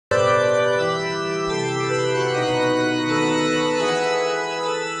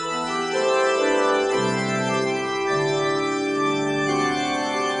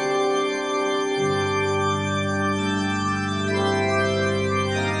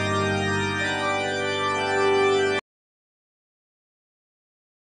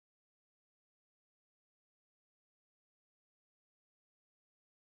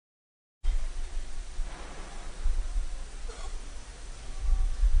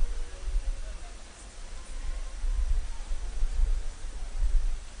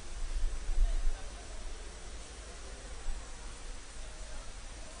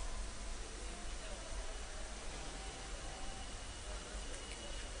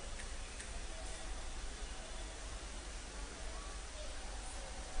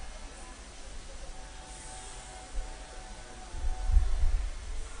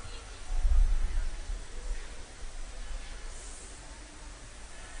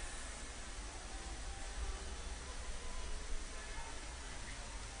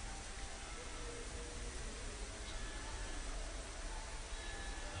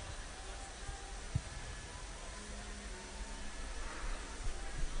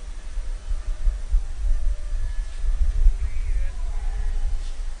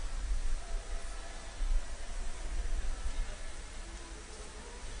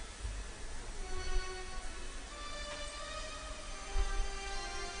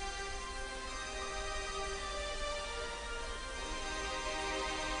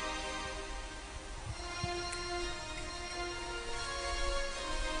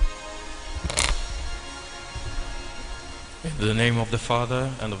In the name of the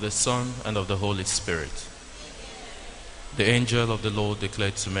Father, and of the Son, and of the Holy Spirit. The angel of the Lord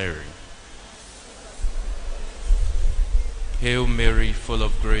declared to Mary, Hail Mary, full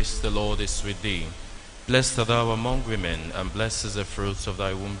of grace, the Lord is with thee. Blessed art thou among women, and blessed is the fruit of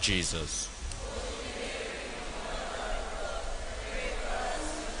thy womb, Jesus.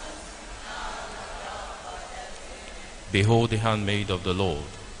 Behold the handmaid of the Lord.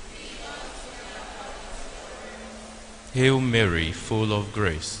 Hail Mary, full of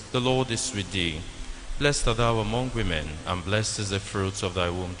grace, the Lord is with thee. Blessed art thou among women, and blessed is the fruit of thy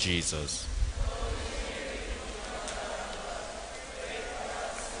womb, Jesus.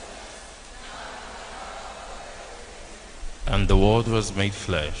 And the Word was made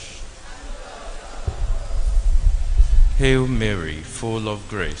flesh. Hail Mary, full of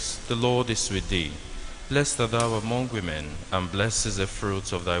grace, the Lord is with thee. Blessed art thou among women, and blessed is the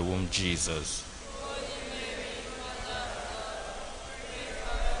fruit of thy womb, Jesus.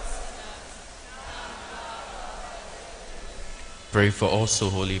 Pray for us, O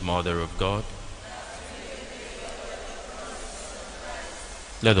Holy Mother of God.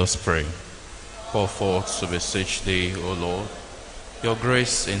 Let us pray. Pour forth to beseech thee, O Lord, your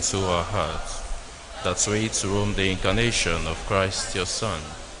grace into our hearts, that we to whom the incarnation of Christ your Son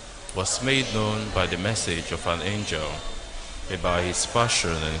was made known by the message of an angel, and by his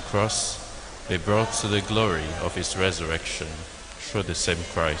passion and cross be brought to the glory of his resurrection, through the same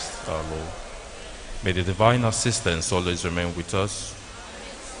Christ our Lord. May the divine assistance always remain with us.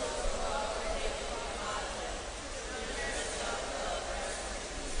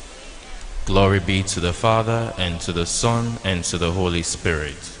 Glory be to the Father, and to the Son, and to the Holy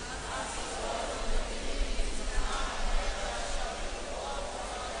Spirit.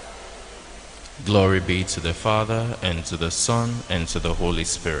 Glory be to the Father, and to the Son, and to the Holy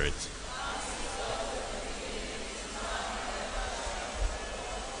Spirit.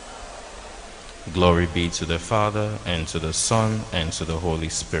 Glory be to the Father, and to the Son, and to the Holy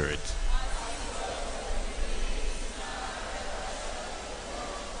Spirit.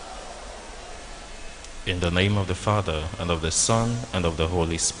 In the name of the Father, and of the Son, and of the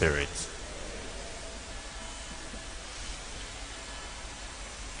Holy Spirit.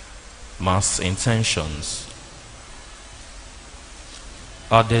 Mass intentions.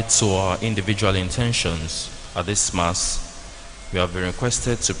 Added to our individual intentions at this Mass, we have been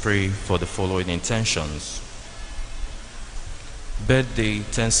requested to pray for the following intentions: birthday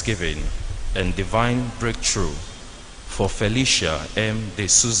thanksgiving and divine breakthrough for Felicia M. de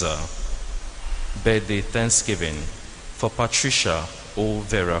Souza. Birthday thanksgiving for Patricia O.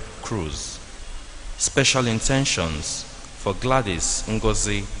 Vera Cruz. Special intentions for Gladys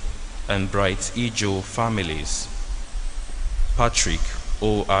Ngozi and Bright Ijo families. Patrick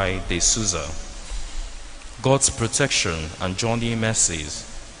O. I. de Souza. God's protection and journey mercies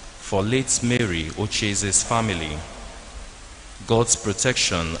for late Mary Ocheze's family. God's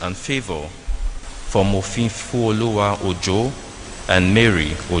protection and favor for Mofinfuoluwa Ojo and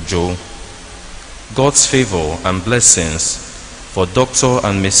Mary Ojo. God's favor and blessings for Dr.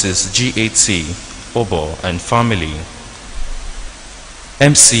 and Mrs. G.A.T. Obo and family.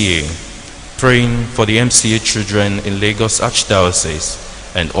 MCA, praying for the MCA children in Lagos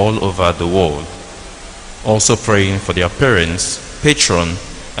Archdiocese and all over the world. Also praying for their parents, patron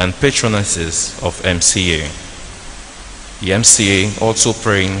and patronesses of MCA. The MCA also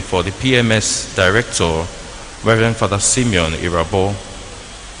praying for the PMS Director, Reverend Father Simeon Irabo,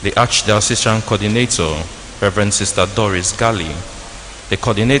 the Archdiocesan Coordinator, Reverend Sister Doris Gali, the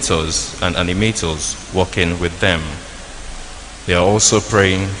coordinators and animators working with them. They are also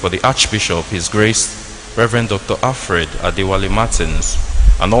praying for the Archbishop, His Grace, Reverend Dr. Alfred Adewale Martins,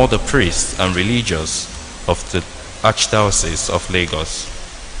 and all the priests and religious of the Archdiocese of Lagos.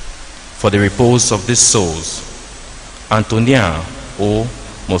 For the repose of these souls, Antonia O.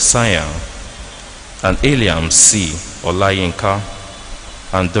 Mosiah, and Eliam C. Olayinka,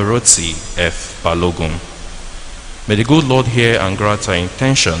 and Dorothy F. Balogun. May the good Lord hear and grant our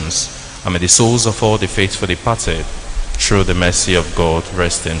intentions, and may the souls of all the faithful departed, through the mercy of God,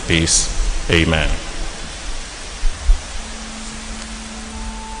 rest in peace. Amen.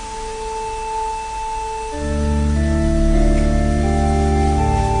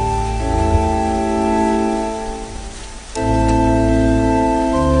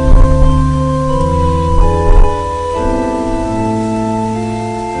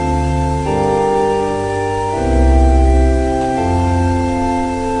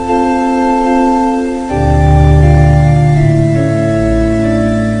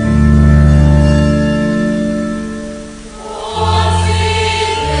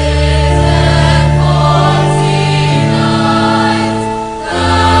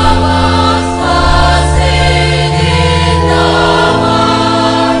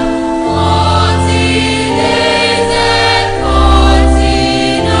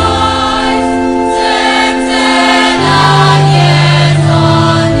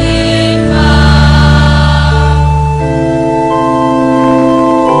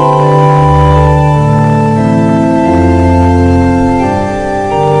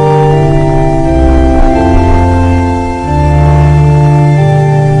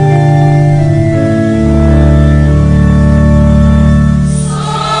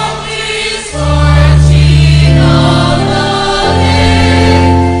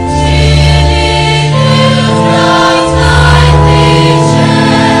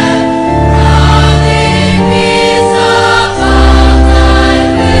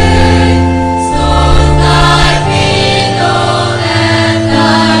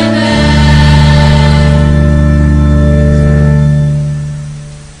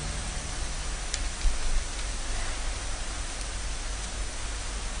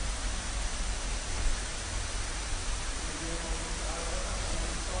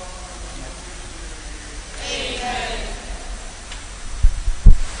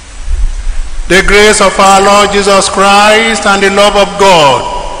 The grace of our Lord Jesus Christ and the love of God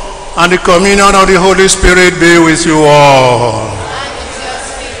and the communion of the Holy Spirit be with you all. And with your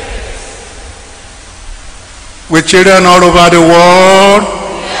spirit. With children all over the world,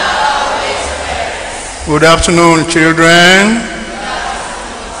 We are always parents. good afternoon, children.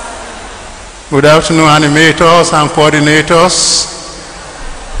 Good afternoon, animators and coordinators.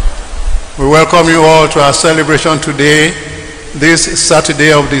 We welcome you all to our celebration today, this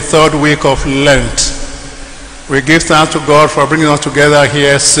Saturday of the third week of Lent. We give thanks to God for bringing us together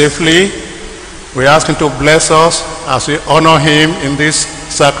here safely. We ask Him to bless us as we honor Him in this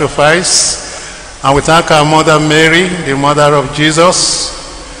sacrifice. And we thank our Mother Mary, the Mother of Jesus,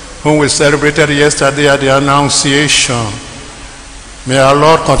 whom we celebrated yesterday at the Annunciation. May our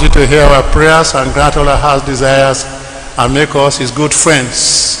Lord continue to hear our prayers and grant all our heart's desires and make us His good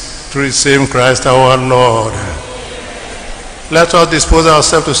friends through the same Christ our Lord. Let us dispose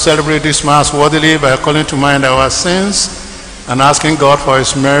ourselves to celebrate this Mass worthily by calling to mind our sins and asking God for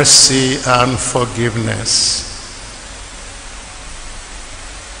His mercy and forgiveness.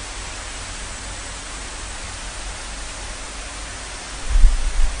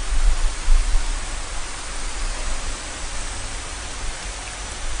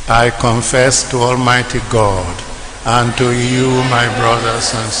 I confess to Almighty God and to you, my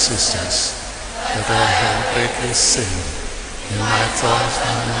brothers and sisters, that I have greatly sinned in my thoughts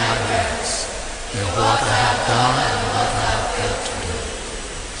and in my words, in what I have done and what I have failed to do,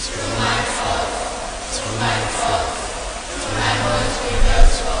 through my fault, through my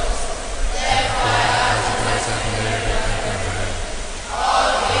misdemeanors, therefore I have blessed Mary and Deanery,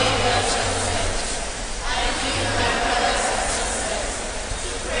 all angels and saints, and you, my brothers and sisters,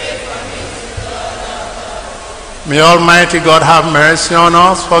 to pray for me to the Lord of God. May Almighty God have mercy on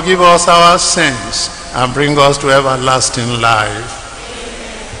us, forgive us our sins, and bring us to everlasting life.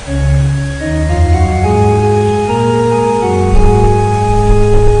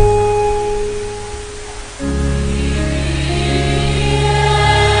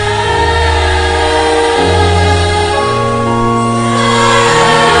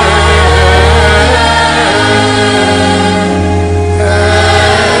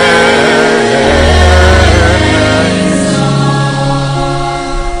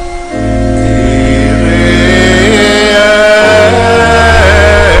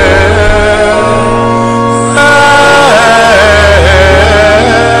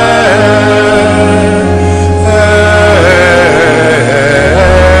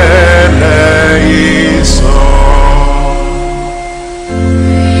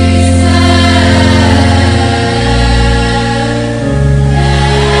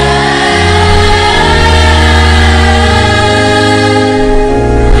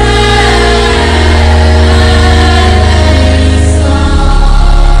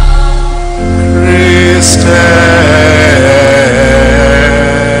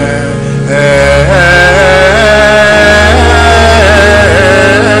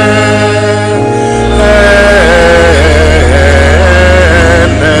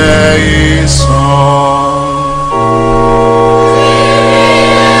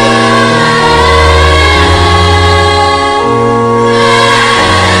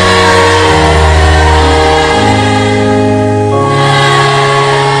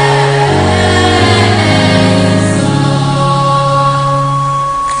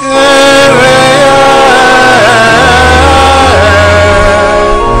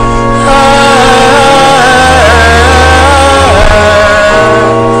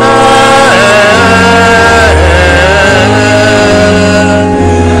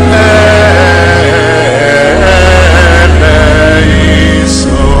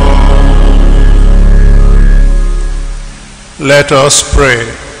 Let us pray.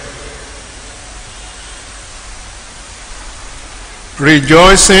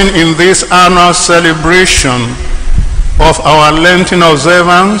 Rejoicing in this annual celebration of our Lenten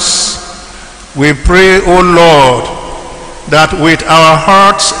observance, we pray, O Lord, that with our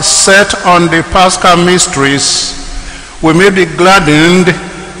hearts set on the Paschal mysteries, we may be gladdened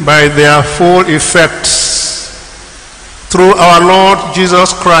by their full effects. Through our Lord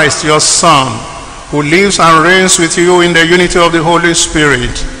Jesus Christ, your Son, who lives and reigns with you in the unity of the Holy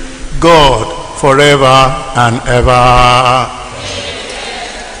Spirit, God, forever and ever.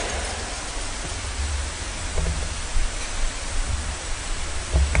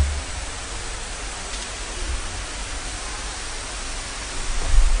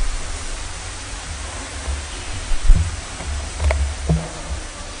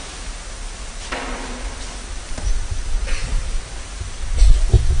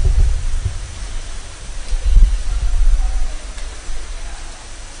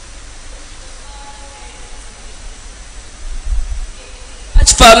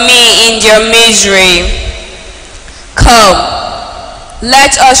 for me in their misery. Come,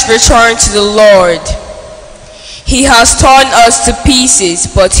 let us return to the Lord. He has torn us to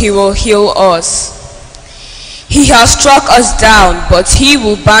pieces, but he will heal us. He has struck us down, but he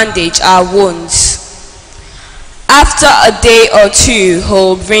will bandage our wounds. After a day or two, he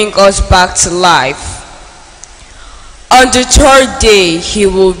will bring us back to life. On the third day, he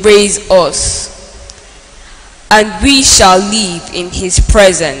will raise us, and we shall live in his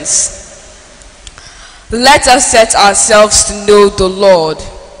presence. Let us set ourselves to know the Lord.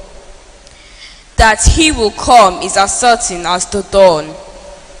 That he will come is as certain as the dawn.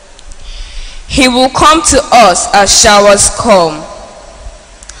 He will come to us as showers come,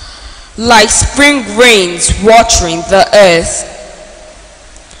 like spring rains watering the earth.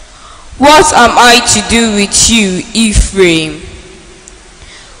 What am I to do with you, Ephraim?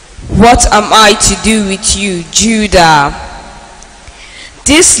 What am I to do with you, Judah?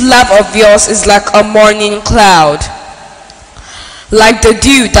 This love of yours is like a morning cloud, like the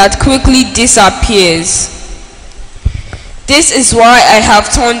dew that quickly disappears. This is why I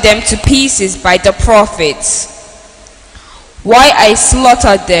have torn them to pieces by the prophets, why I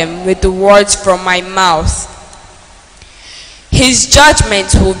slaughtered them with the words from my mouth. His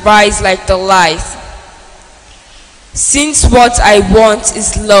judgment will rise like the light, since what I want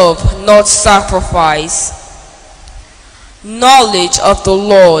is love, not sacrifice, knowledge of the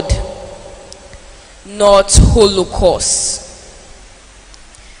Lord, not holocaust.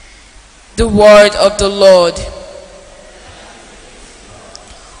 The word of the Lord.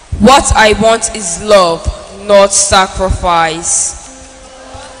 What I want is love, not sacrifice.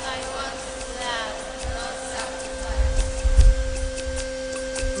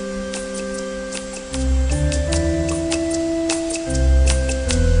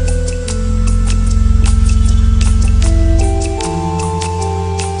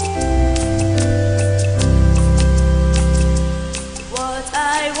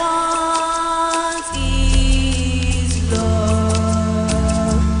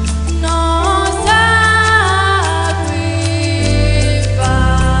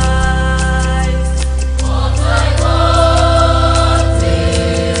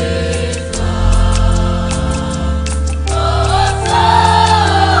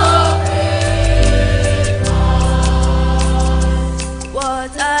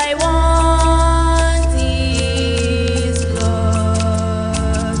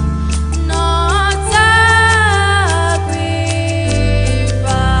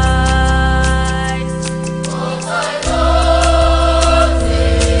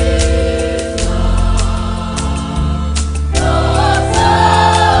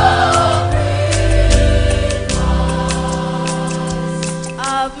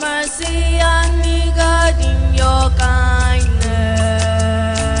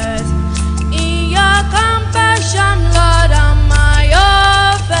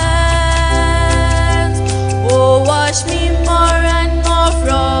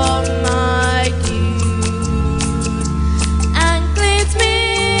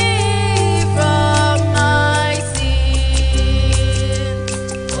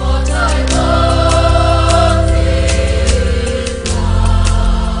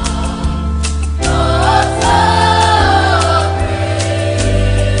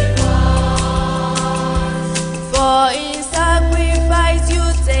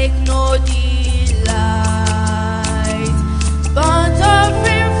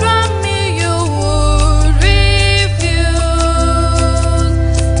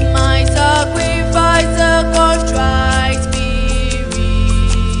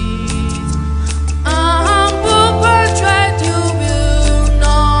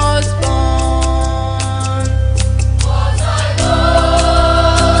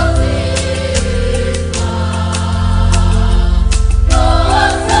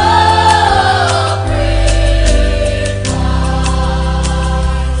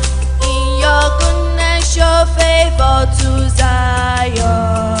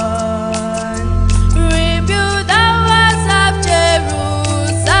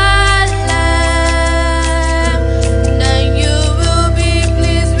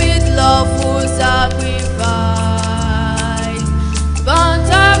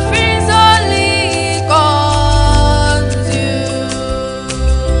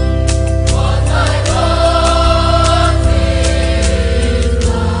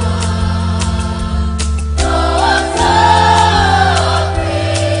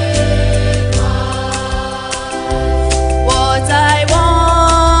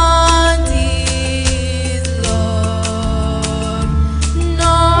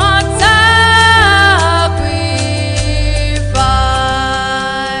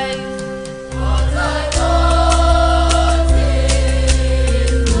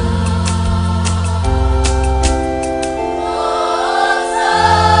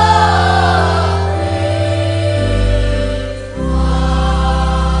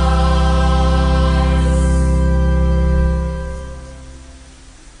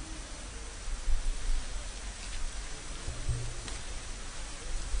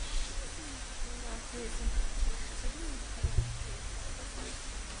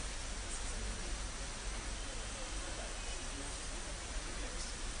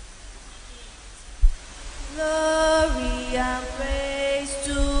 Glory and praise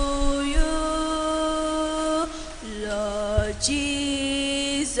to you, Lord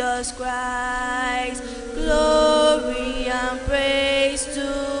Jesus Christ. Glory and praise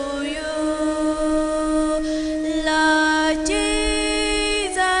to you, Lord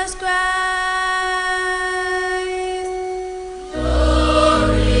Jesus Christ.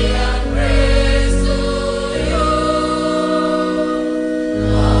 Glory and praise to you,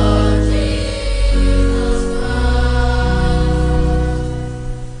 Lord Jesus Christ.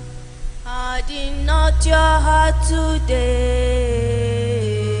 Harden not your heart today,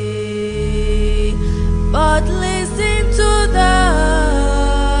 but listen to the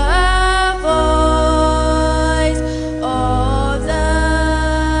voice of the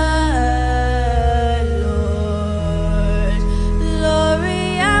Lord.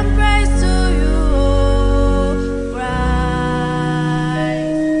 Glory and praise to you, O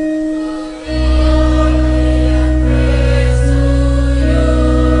Christ. Glory and praise to you,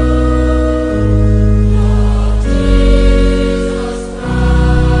 Lord Jesus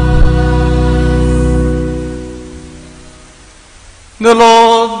Christ. The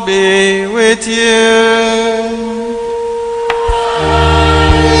Lord be with you.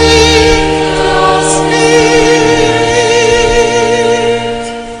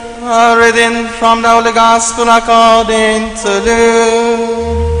 A reading from the Holy Gospel according to Luke.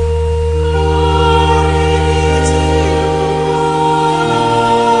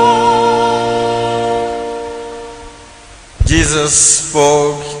 Jesus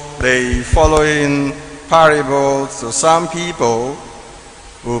spoke the following parable to some people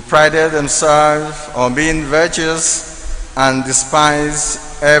who prided themselves on being virtuous and despised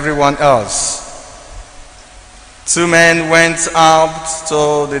everyone else. Two men went up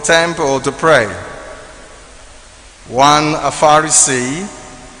to the temple to pray, one a Pharisee,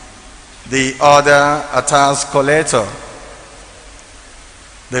 the other a tax collector.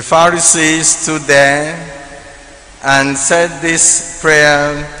 The Pharisee stood there and said this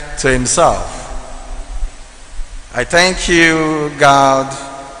prayer to himself: I thank you, God,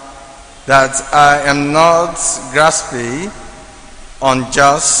 that I am not grasping,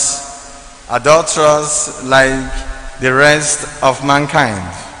 unjust, adulterous like the rest of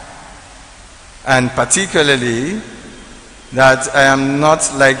mankind, and particularly that I am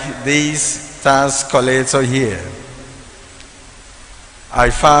not like this tax collector here.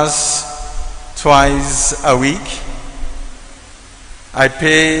 I fast twice a week. I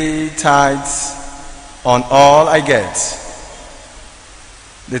pay tithes on all I get.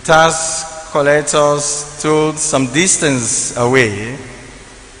 The tax collector stood some distance away,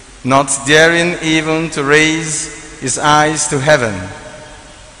 not daring even to raise his eyes to heaven,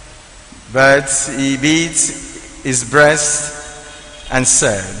 but he beat his breast and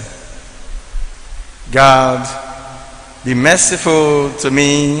said, God, be merciful to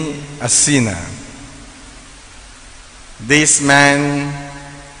me, a sinner. This man,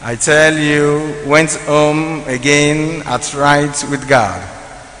 I tell you, went home again at right with God.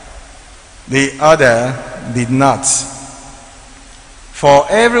 The other did not. For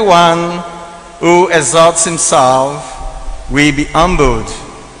everyone who exalts himself will be humbled,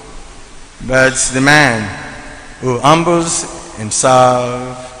 but the man who humbles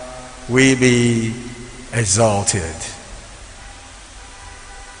himself will be exalted.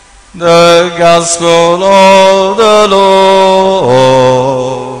 The Gospel of the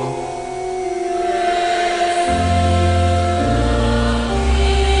Lord.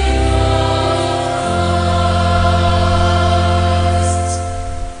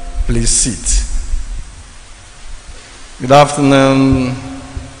 Please sit. Good afternoon,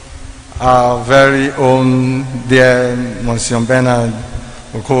 our very own dear Monsieur Bernard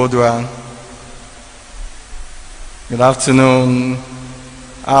Okodwa. Good afternoon,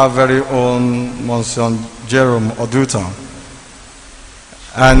 our very own Monsieur Jerome Oduton.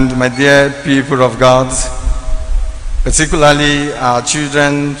 And my dear people of God, particularly our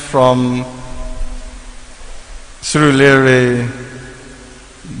children from Surulere,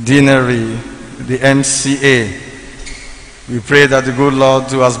 Deanery, the MCA. We pray that the good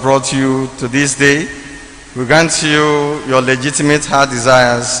Lord who has brought you to this day will grant you your legitimate heart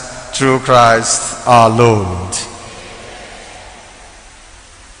desires through Christ our Lord.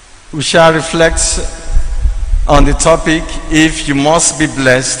 We shall reflect on the topic, if you must be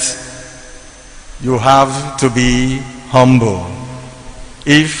blessed, you have to be humble.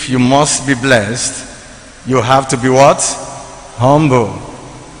 If you must be blessed, you have to be what? Humble.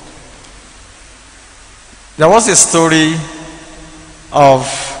 There was a story of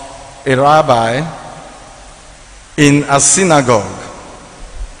a rabbi in a synagogue,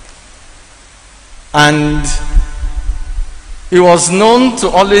 and he was known to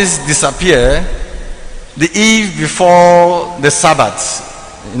always disappear the eve before the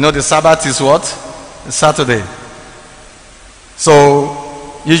Sabbath. You know, the Sabbath is what? Saturday.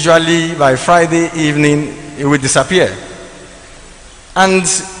 So usually by Friday evening he would disappear. And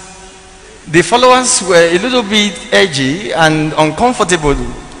the followers were a little bit edgy and uncomfortable.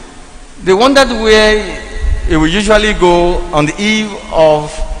 They wondered where he would usually go on the eve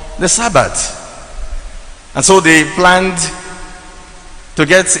of the Sabbath. And so they planned to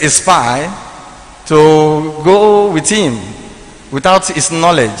get a spy to go with him without his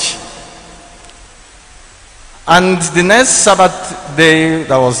knowledge. And the next Sabbath day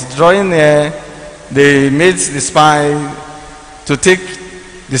that was drawing near, they made the spy to take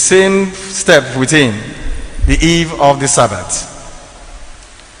the same step with him, the eve of the Sabbath.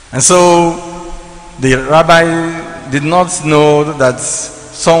 And so the rabbi did not know that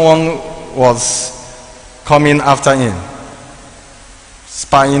someone was coming after him,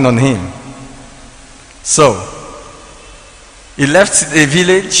 spying on him. So he left the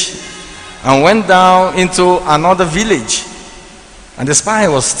village and went down into another village, and the spy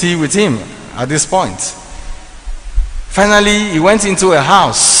was still with him at this point. Finally, he went into a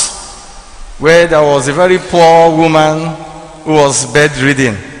house where there was a very poor woman who was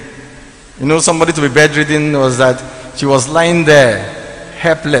bedridden. You know, somebody to be bedridden was that she was lying there,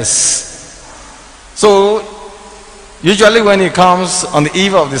 helpless. So, usually when he comes on the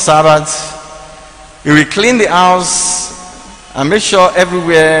eve of the Sabbath, he will clean the house and make sure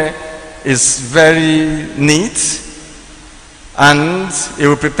everywhere is very neat, and he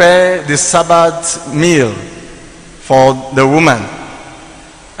will prepare the Sabbath meal for the woman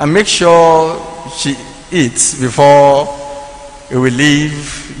and make sure she eats before he will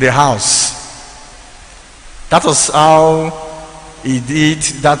leave the house. That was how he did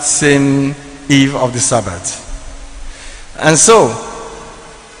that same eve of the Sabbath. And so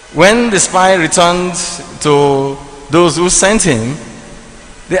when the spy returned to those who sent him,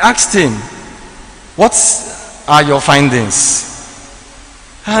 they asked him, "What are your findings?"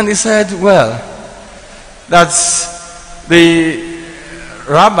 And he said, well, that the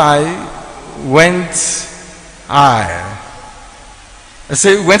rabbi went high. I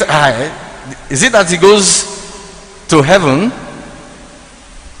say, went high? Is it that he goes to heaven?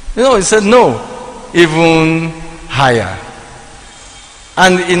 You know, he said, no, even higher.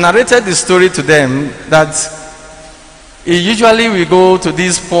 And he narrated the story to them that he usually will go to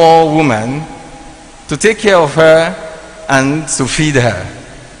this poor woman to take care of her and to feed her.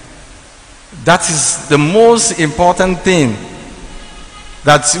 That is the most important thing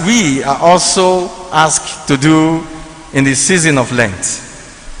that we are also asked to do in the season of Lent.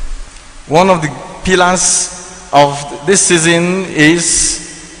 One of the pillars of this season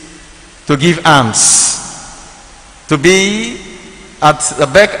is to give alms, to be at the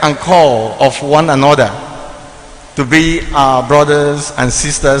beck and call of one another, to be our brothers and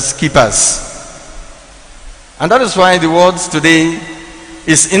sisters keepers. And that is why the word today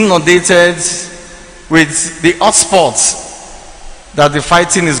is inundated with the hotspots that the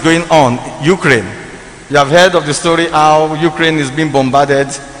fighting is going on. Ukraine. You have heard of the story how Ukraine is being bombarded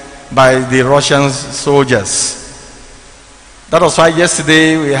by the Russian soldiers. That was why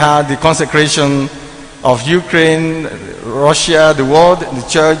yesterday we had the consecration of Ukraine, Russia, the world, the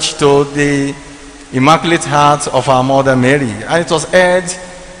church to the Immaculate Heart of our Mother Mary. And it was aired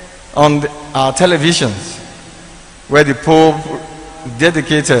on our televisions, where the Pope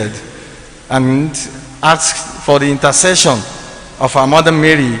dedicated and asked for the intercession of our Mother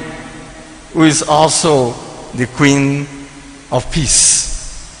Mary, who is also the Queen of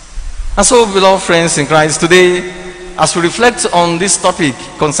Peace. And so, beloved friends in Christ, today, as we reflect on this topic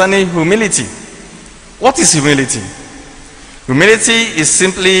concerning humility, what is humility? Humility is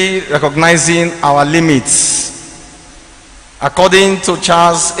simply recognizing our limits. According to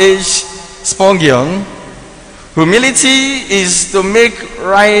Charles H. Spurgeon, humility is to make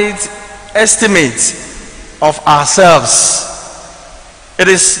right estimate of ourselves. It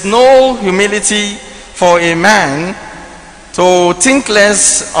is no humility for a man to think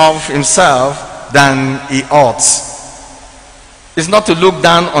less of himself than he ought. It's not to look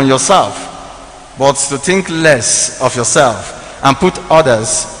down on yourself, but to think less of yourself and put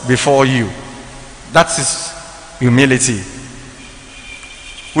others before you. That is humility.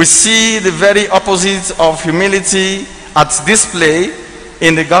 We see the very opposite of humility at display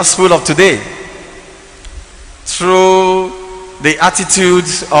in the gospel of today through the attitude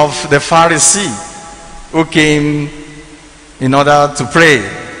of the Pharisee. who came in order to pray.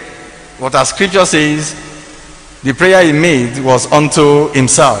 What our scripture says, the prayer he made was unto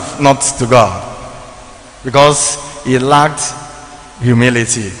himself, not to God, because he lacked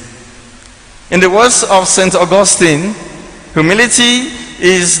humility. In the words of St. Augustine, humility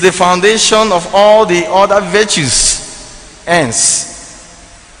is the foundation of all the other virtues.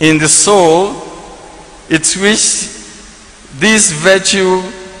 Hence, in the soul, it which this virtue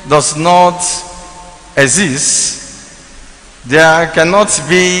does not exist, there cannot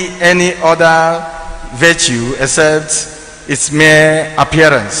be any other virtue except its mere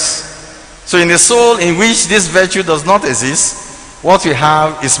appearance. So in the soul in which this virtue does not exist, what we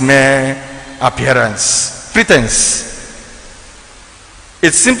have is mere appearance, pretense.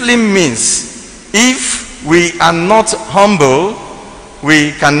 It simply means if we are not humble,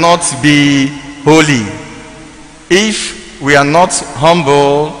 we cannot be holy. If we are not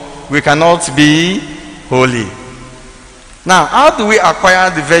humble, we cannot be holy. Now, how do we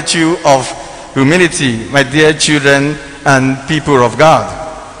acquire the virtue of humility, my dear children and people of God?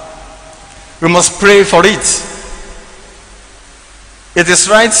 We must pray for it. It is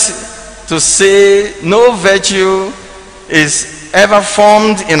right to say no virtue is ever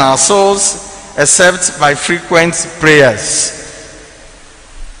formed in our souls except by frequent prayers.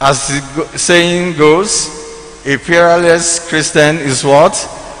 As the saying goes, a prayerless Christian is what?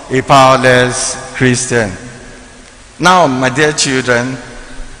 A powerless Christian. Now, my dear children,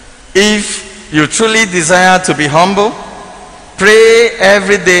 if you truly desire to be humble, pray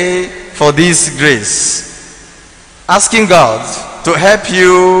every day for this grace, asking God to help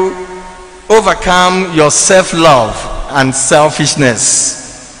you overcome your self-love and selfishness.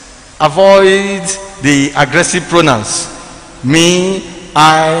 Avoid the aggressive pronouns, me,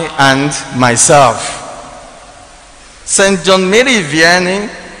 I, and myself. St. John Mary Vianney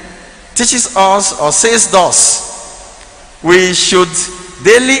teaches us or says thus: we should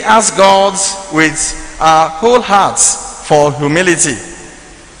daily ask God with our whole hearts for humility,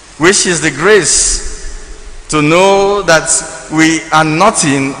 which is the grace to know that we are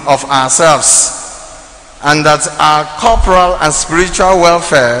nothing of ourselves and that our corporal and spiritual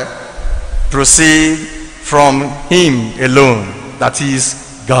welfare proceed from Him alone, that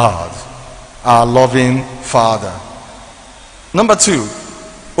is God, our loving Father. Number 2,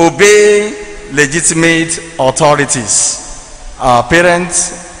 obey legitimate authorities. Our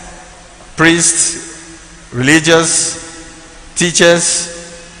parents, priests, religious,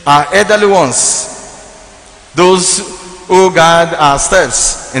 teachers, our elderly ones, those who guide our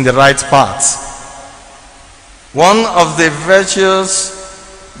steps in the right path. One of the virtues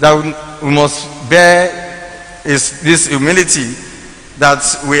that we must bear is this humility, that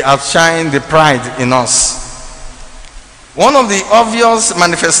we outshine the pride in us. One of the obvious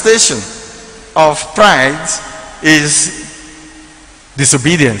manifestations of pride is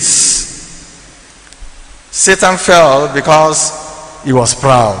disobedience. Satan fell because he was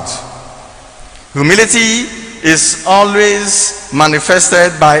proud. Humility is always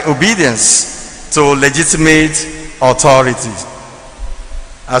manifested by obedience to legitimate authority.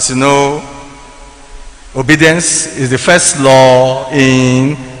 As you know, obedience is the first law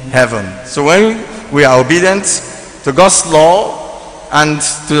in heaven. So when we are obedient to God's law and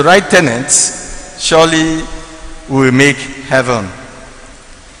to the right tenets, surely we will make heaven.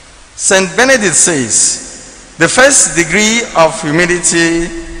 St. Benedict says, the first degree of humility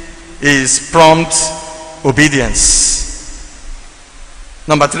is prompt obedience.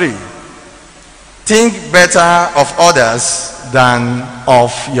 Number 3, think better of others than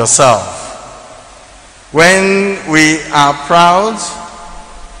of yourself. When we are proud,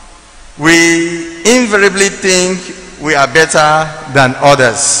 we invariably think we are better than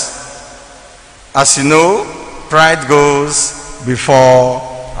others. As you know, pride goes before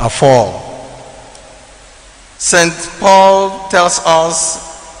a fall. St. Paul tells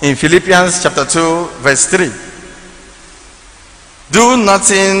us in Philippians chapter 2 verse 3, do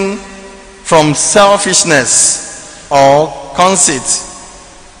nothing from selfishness or conceit,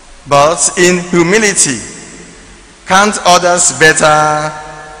 but in humility count others better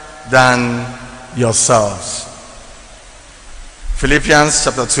than yourselves. Philippians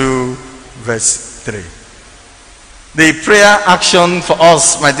chapter 2 verse 3. The prayer action for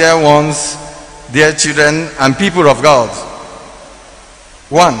us, my dear ones, dear children and people of God.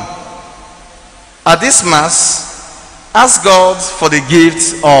 1. At this Mass, ask God for the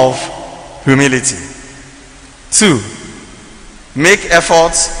gift of humility. 2. Make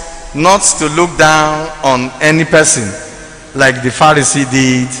effort not to look down on any person like the Pharisee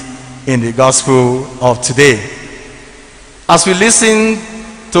did in the gospel of today. As we listen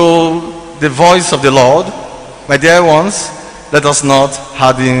to the voice of the Lord, my dear ones, let us not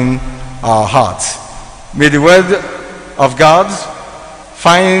harden our hearts. May the word of God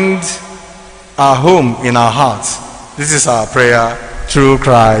find our home in our hearts. This is our prayer through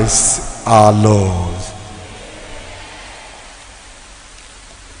Christ our Lord.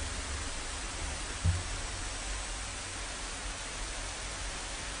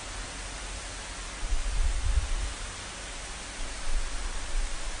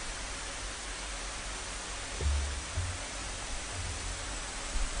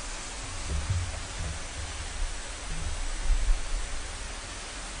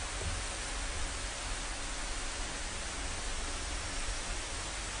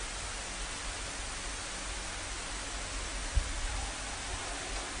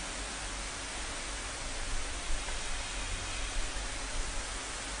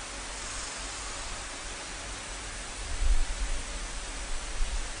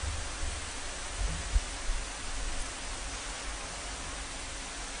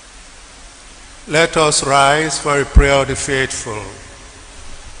 Let us rise for a prayer of the faithful.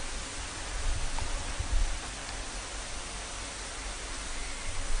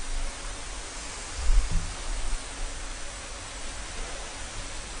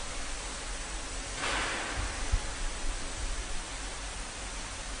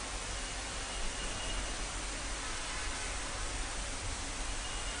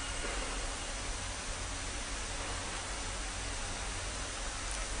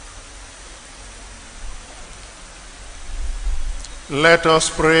 Let us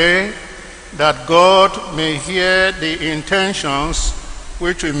pray that God may hear the intentions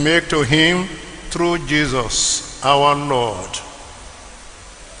which we make to him through Jesus our Lord.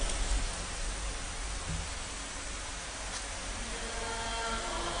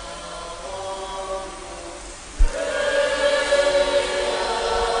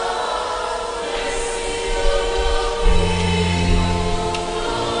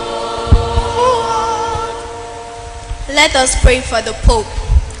 Let us pray for the Pope,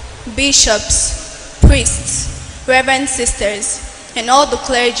 bishops, priests, reverend sisters, and all the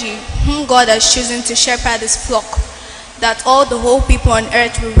clergy whom God has chosen to shepherd his flock, that all the whole people on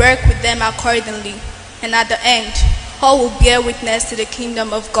earth will work with them accordingly, and at the end, all will bear witness to the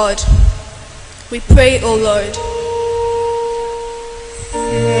kingdom of God. We pray, O Lord.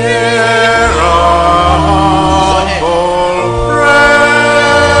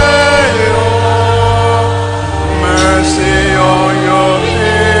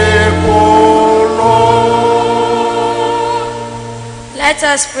 Let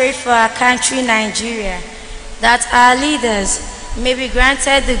us pray for our country, Nigeria, that our leaders may be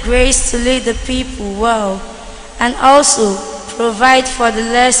granted the grace to lead the people well and also provide for the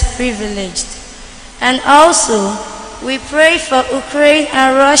less privileged. And also, we pray for Ukraine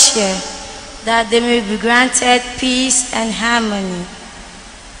and Russia, that they may be granted peace and harmony.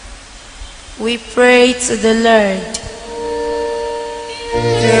 We pray to the Lord.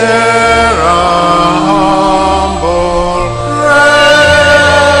 Hear our humble prayer.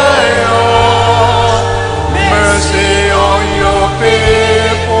 Mercy on your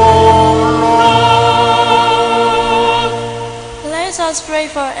people, Lord. Let us pray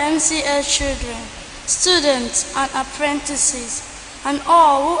for MCS children, students and apprentices, and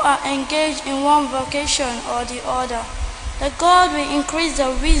all who are engaged in one vocation or the other, that God will increase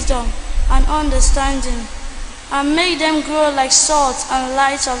their wisdom and understanding, and make them grow like salt and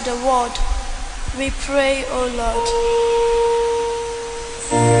light of the world. We pray, O Lord.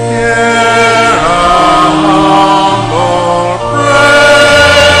 Hear our humble prayer.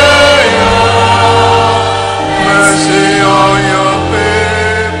 Mercy on your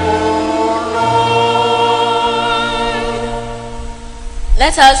people, Lord.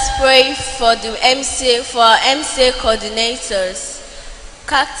 Let us pray for our MCA coordinators,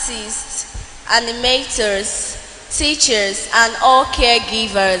 catechists, animators, teachers, and all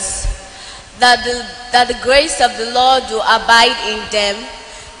caregivers, that the grace of the Lord will abide in them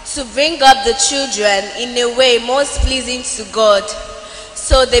to bring up the children in a way most pleasing to God,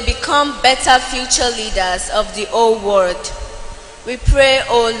 so they become better future leaders of the whole world. We pray,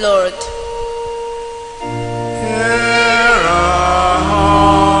 O Lord. Hear our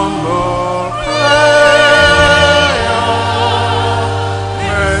humble prayer.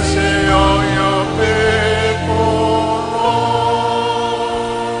 Mercy on your people,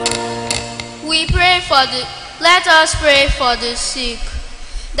 Lord. Let us pray for the sick,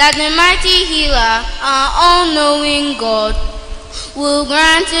 that the mighty healer, our all-knowing God, will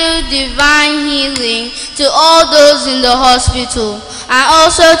grant you divine healing to all those in the hospital, and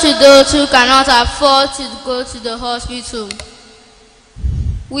also to those who cannot afford to go to the hospital.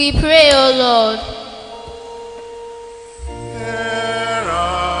 We pray, O Lord. Hear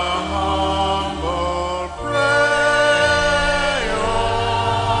our humble prayer.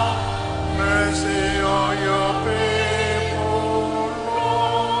 Mercy on your people,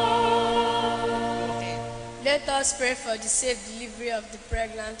 Lord. Let us pray for the safe delivery of the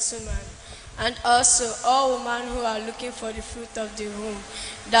pregnant woman, and also all women who are looking for the fruit of the womb,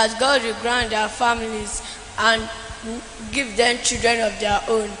 that God will grant their families and give them children of their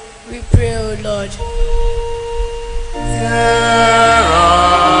own. We pray, O Lord. Hear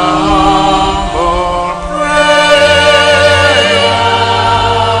our humble prayer.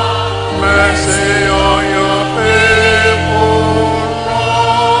 Mercy on your people,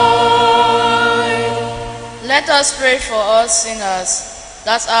 Lord. Let us pray for all sinners,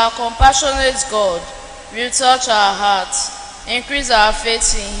 that our compassionate God will touch our hearts, increase our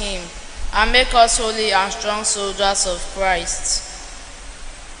faith in Him, and make us holy and strong soldiers of Christ.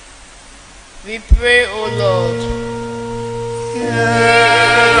 We pray, O Lord. Hear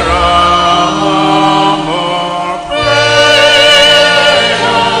our humble prayer.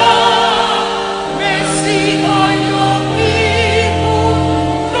 Mercy on your people,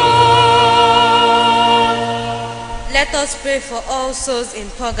 Lord. Let us pray for all souls in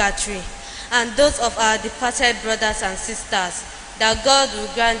purgatory and those of our departed brothers and sisters, that God will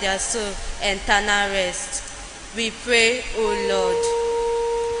grant their soul eternal rest. We pray, O Lord.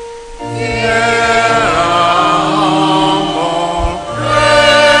 Hear our humble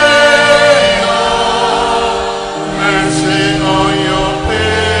prayer. Mercy on your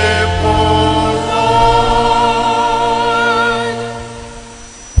people,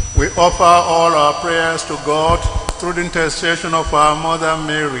 Lord. We offer all our prayers to God through the intercession of our Mother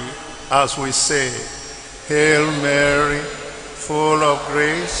Mary, as we say, Hail Mary, full of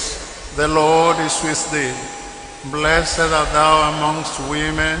grace, the Lord is with thee. Blessed art thou amongst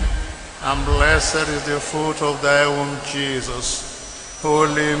women, and blessed is the fruit of thy womb, Jesus.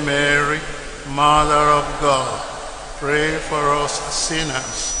 Holy Mary, Mother of God, pray for us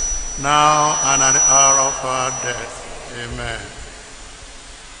sinners, now and at the hour of our death. Amen.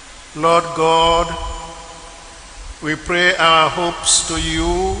 Lord God, we pray our hopes to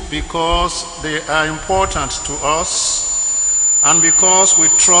you because they are important to us and because we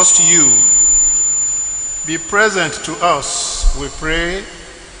trust you. Be present to us, we pray,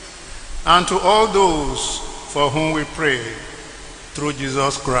 and to all those for whom we pray, through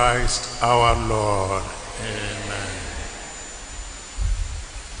Jesus Christ our Lord. Amen.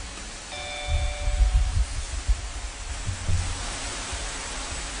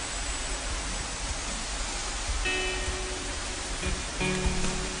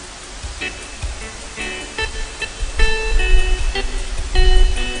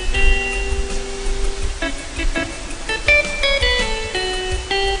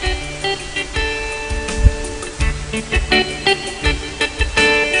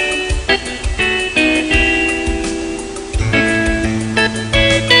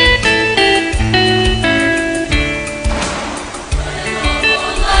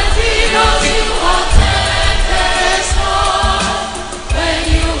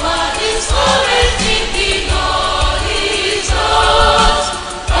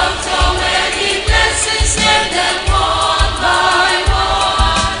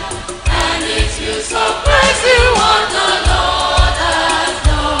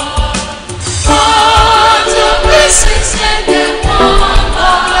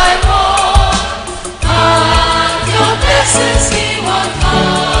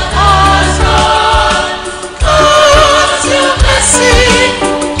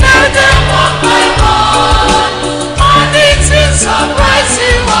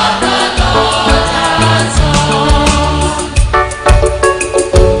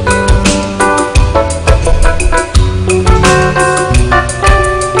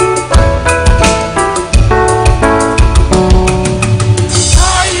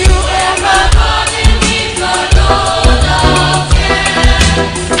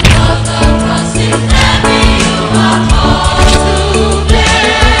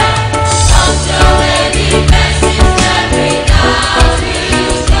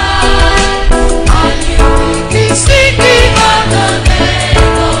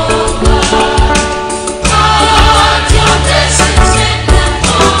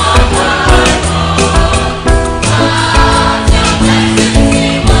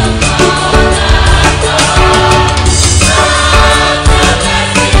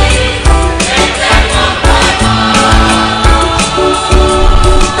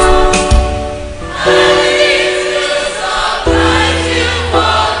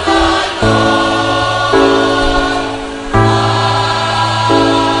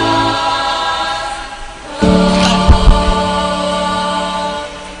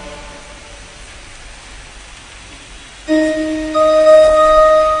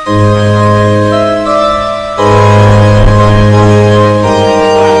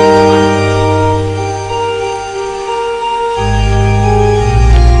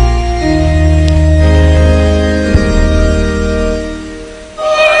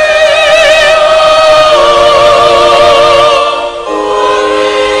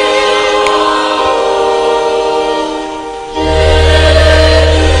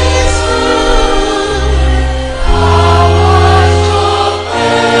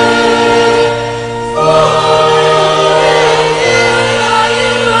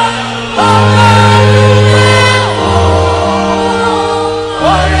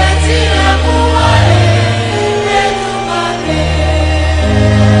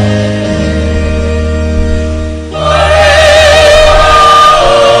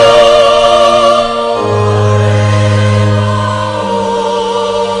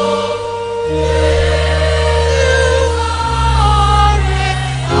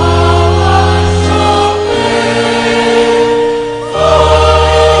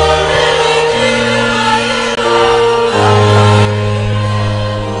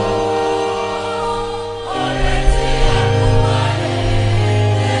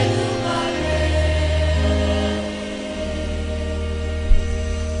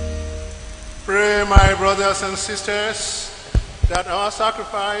 Pray, my brothers and sisters, that our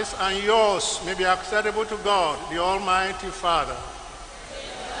sacrifice and yours may be acceptable to God, the Almighty Father.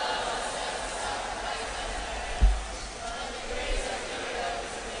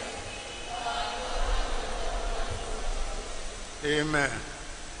 Amen.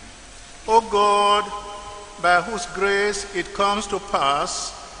 O God, by whose grace it comes to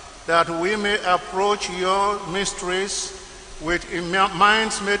pass that we may approach your mysteries with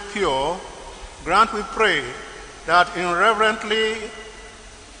minds made pure, grant, we pray, that in reverently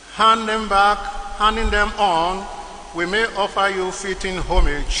handing them on, we may offer you fitting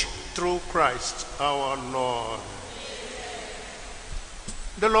homage through Christ our Lord.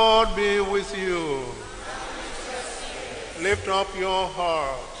 The Lord be with you. Lift up your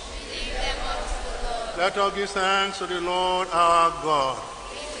hearts. Let us give thanks to the Lord our God.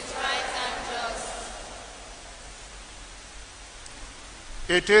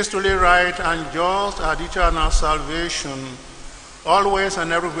 It is truly right and just at eternal salvation, always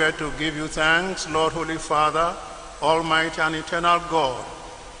and everywhere to give you thanks, Lord, Holy Father, Almighty and eternal God.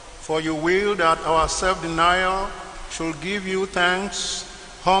 For you will that our self-denial should give you thanks,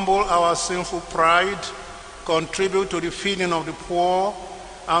 humble our sinful pride, contribute to the feeding of the poor,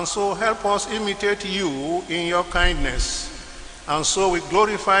 and so help us imitate you in your kindness. And so we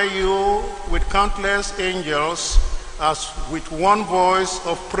glorify you with countless angels, as with one voice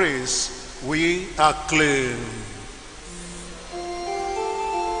of praise we acclaim.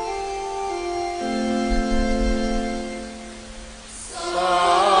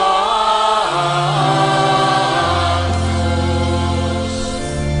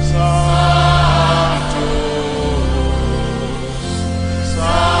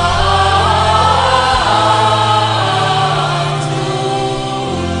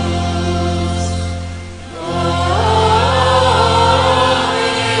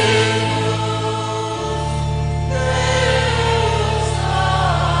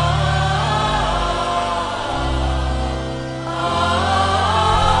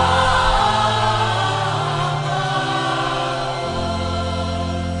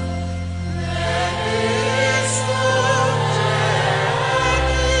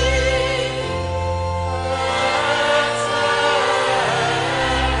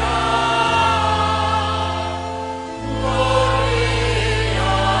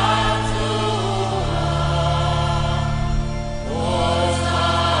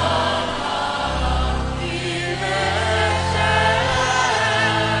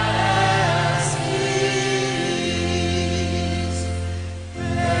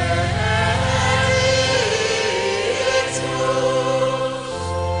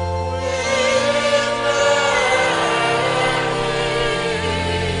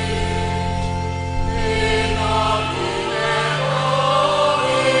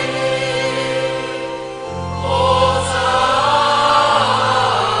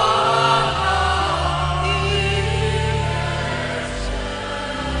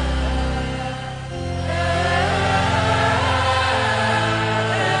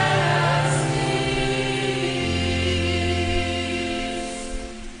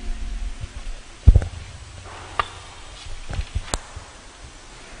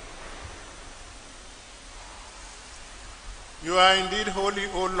 You are indeed holy,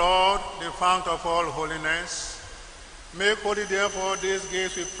 O Lord, the fount of all holiness. Make holy, therefore, these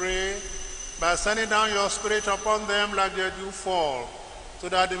gifts, we pray, by sending down your Spirit upon them like the dew fall, so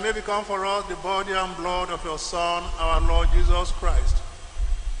that they may become for us the body and blood of your Son, our Lord Jesus Christ.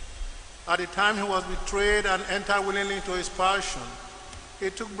 At the time he was betrayed and entered willingly into his passion, he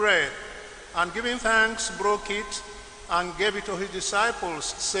took bread, and giving thanks, broke it, and gave it to his disciples,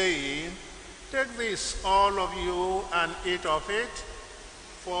 saying, "Take this, all of you, and eat of it,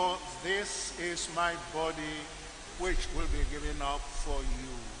 for this is my body, which will be given up for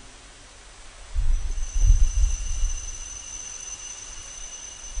you."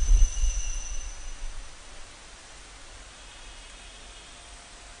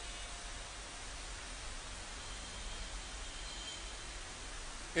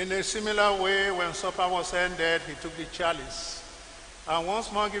 In a similar way, when supper was ended, he took the chalice, and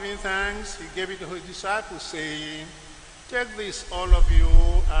once more giving thanks, he gave it to his disciples, saying, "Take this, all of you,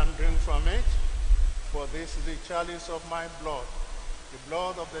 and drink from it, for this is the chalice of my blood, the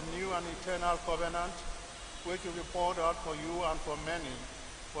blood of the new and eternal covenant, which will be poured out for you and for many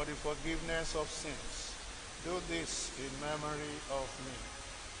for the forgiveness of sins. Do this in memory of me."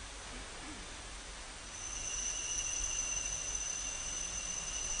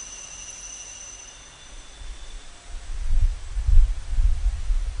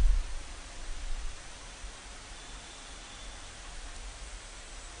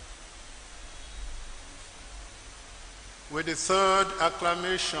 With the third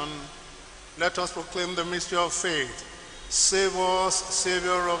acclamation, let us proclaim the mystery of faith. Save us,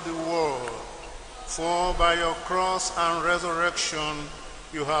 Savior of the world, for by your cross and resurrection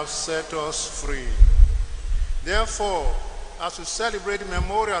you have set us free. Therefore, as we celebrate the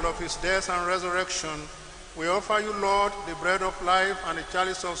memorial of his death and resurrection, we offer you, Lord, the bread of life and the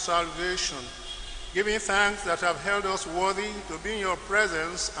chalice of salvation, giving thanks that have held us worthy to be in your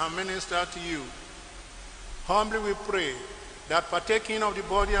presence and minister to you. Humbly we pray that partaking of the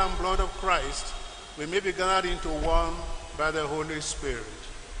body and blood of Christ, we may be gathered into one by the Holy Spirit.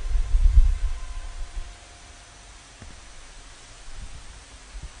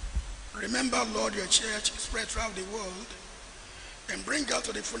 Remember, Lord, your church spread throughout the world, and bring us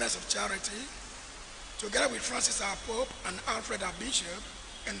to the fullness of charity, together with Francis our Pope and Alfred our Bishop,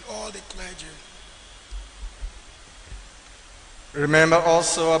 and all the clergy. Remember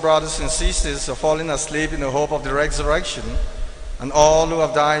also our brothers and sisters who have fallen asleep in the hope of the resurrection, and all who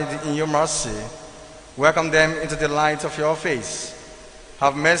have died in your mercy. Welcome them into the light of your face.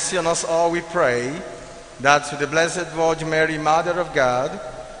 Have mercy on us all, we pray, that with the Blessed Virgin Mary, Mother of God,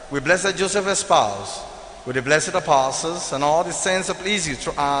 with Blessed Joseph, her spouse, with the blessed apostles, and all the saints who please you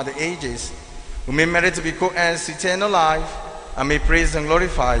throughout the ages, we may merit to be co-heirs to eternal life, and may praise and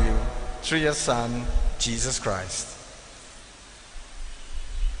glorify you through your Son, Jesus Christ.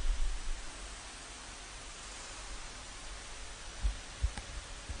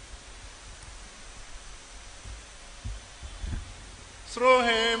 Through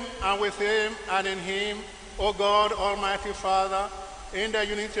him, and with him, and in him, O God, Almighty Father, in the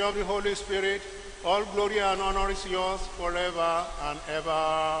unity of the Holy Spirit, all glory and honor is yours forever and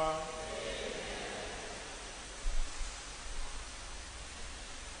ever.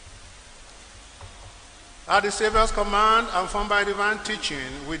 At the Savior's command and formed by divine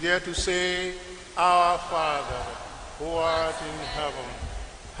teaching, we dare to say, Our Father, who art in heaven,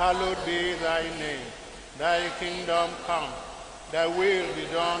 hallowed be thy name. Thy kingdom come, thy will be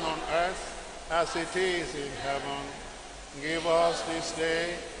done on earth as it is in heaven. Give us this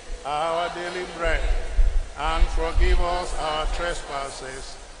day our daily bread, and forgive us our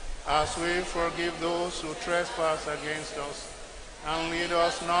trespasses, as we forgive those who trespass against us. And lead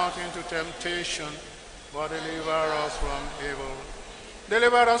us not into temptation, but deliver us from evil.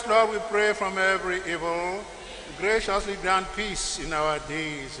 Deliver us, Lord, we pray, from every evil. Graciously grant peace in our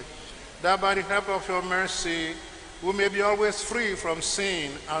days, that by the help of your mercy we may be always free from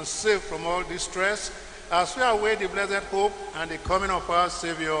sin and safe from all distress, as we await the blessed hope and the coming of our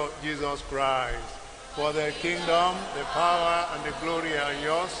Savior, Jesus Christ. For the kingdom, the power, and the glory are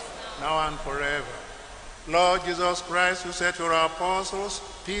yours, now and forever. Lord Jesus Christ, who said to our apostles,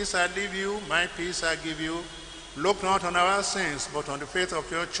 Peace I leave you, my peace I give you, look not on our sins, but on the faith of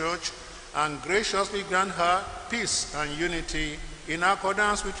your church, and graciously grant her peace and unity in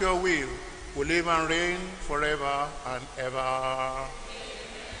accordance with your will, who live and reign forever and ever.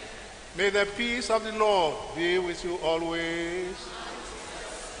 May the peace of the Lord be with you always.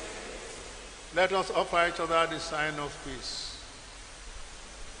 Let us offer each other the sign of peace.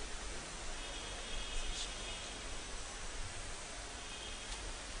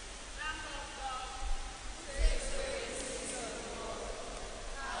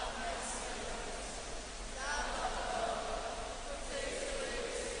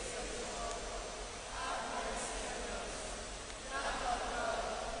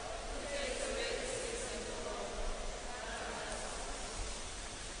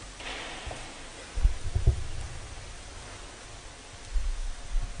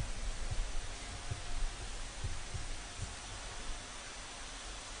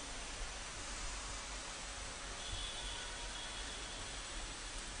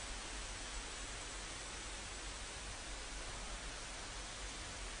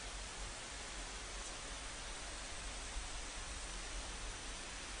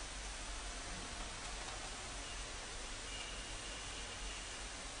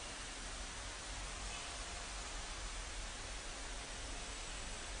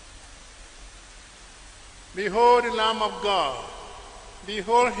 Behold the Lamb of God.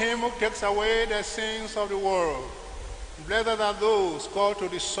 Behold him who takes away the sins of the world. Blessed are those called to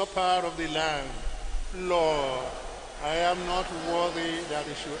the supper of the Lamb. Lord, I am not worthy that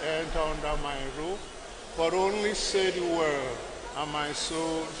you should enter under my roof, but only say the word, and my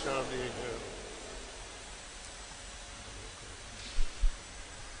soul shall be healed.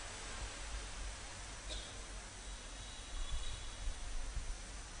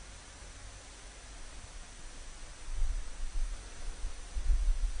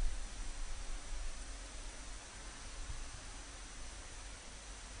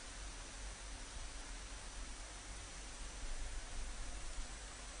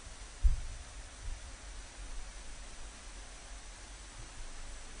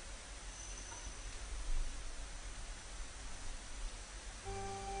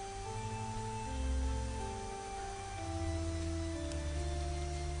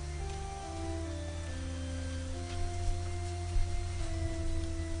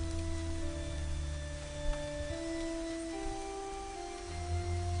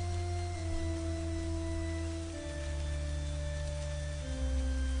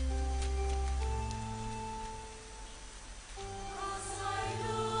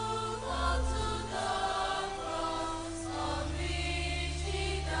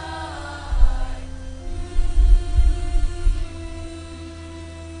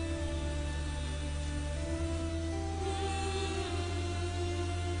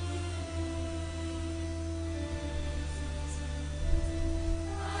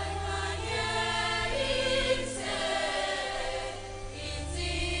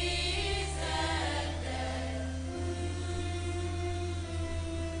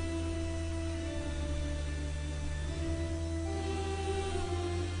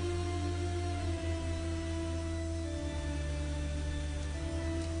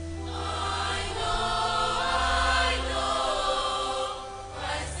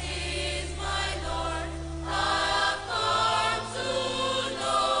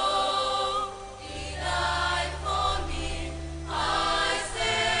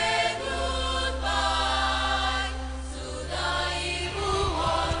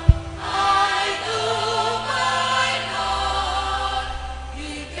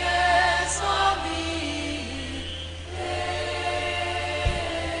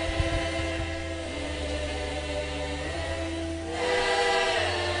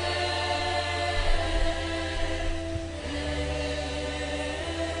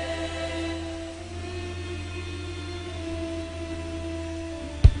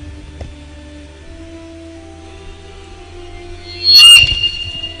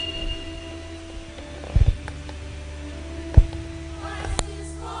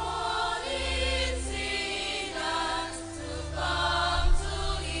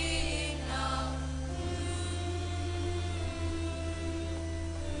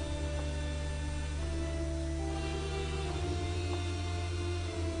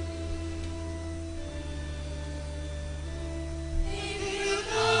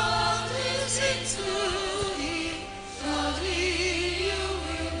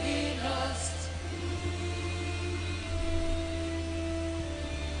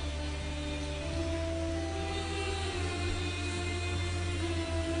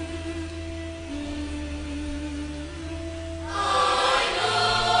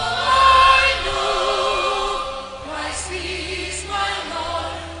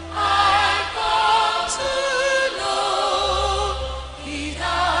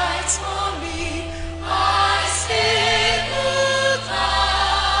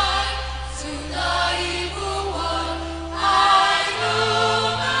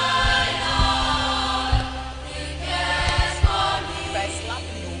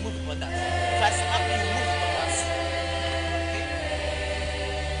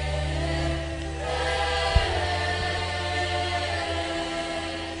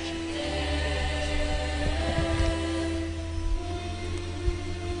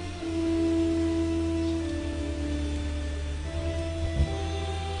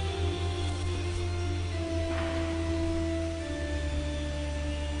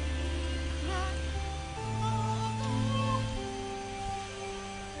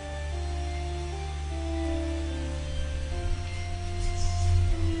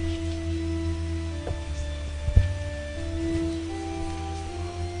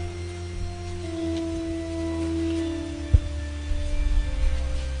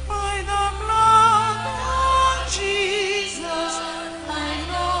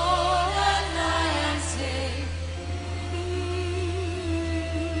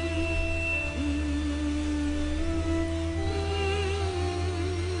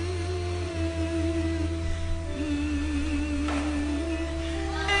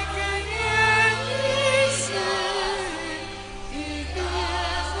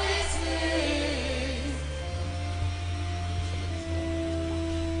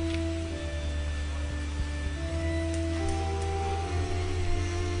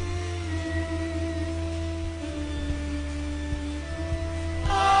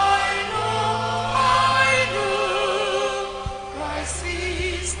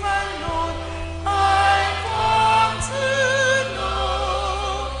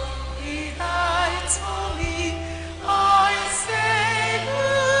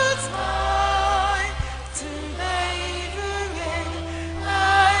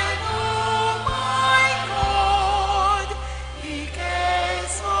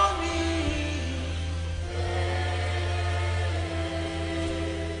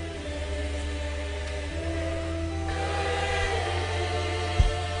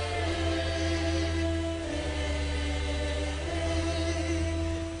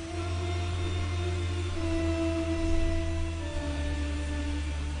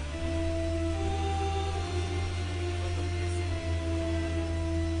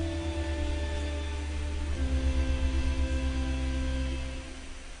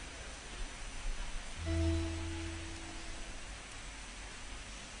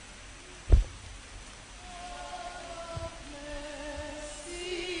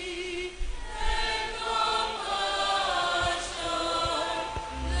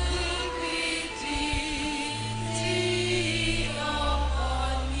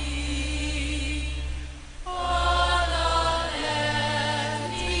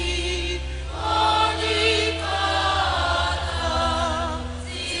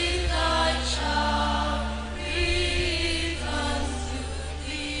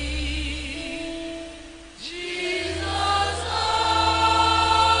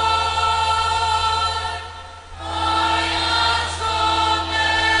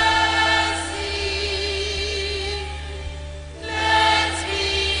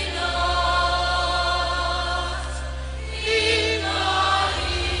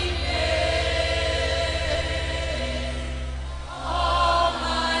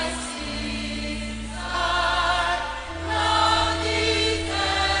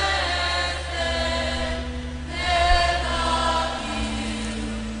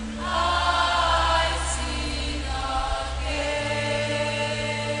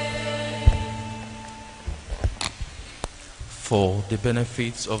 For the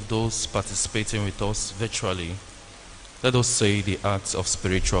benefit of those participating with us virtually, let us say the acts of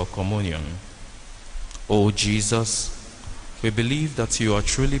spiritual communion. O Jesus, we believe that you are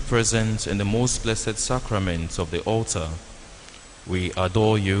truly present in the most blessed sacrament of the altar. We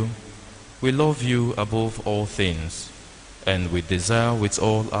adore you, we love you above all things, and we desire with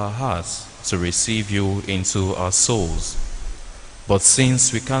all our hearts to receive you into our souls. But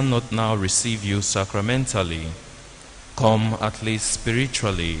since we cannot now receive you sacramentally, come at least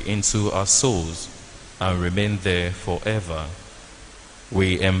spiritually into our souls and remain there forever.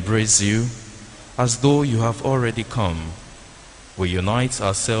 We embrace you as though you have already come. We unite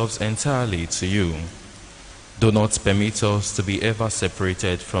ourselves entirely to you. Do not permit us to be ever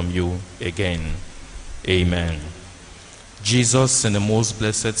separated from you again. Amen. Jesus, in the most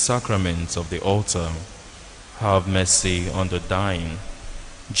blessed sacrament of the altar, have mercy on the dying.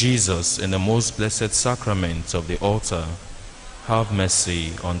 Jesus, in the most blessed sacrament of the altar, have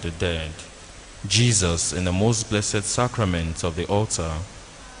mercy on the dead. Jesus, in the most blessed sacrament of the altar,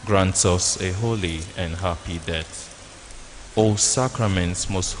 grant us a holy and happy death. O sacrament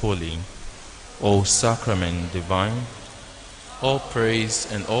most holy, O sacrament divine, all praise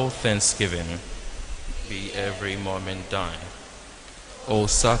and all thanksgiving be every moment thine. O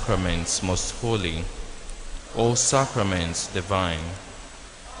sacrament most holy, O sacrament divine,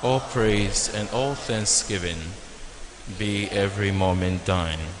 all praise and all thanksgiving be every moment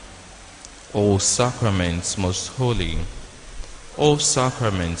thine. O sacrament most holy, O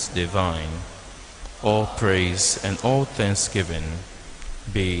sacrament divine, all praise and all thanksgiving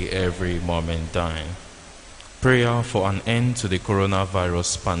be every moment thine. Prayer for an end to the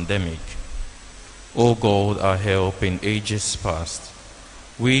coronavirus pandemic. O God, our help in ages past,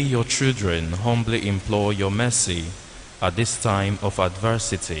 we, your children, humbly implore your mercy at this time of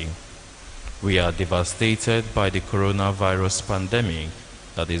adversity. We are devastated by the coronavirus pandemic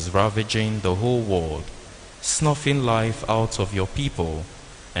that is ravaging the whole world, snuffing life out of your people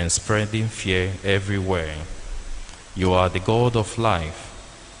and spreading fear everywhere. You are the God of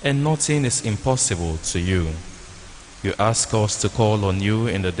life, and nothing is impossible to you. You ask us to call on you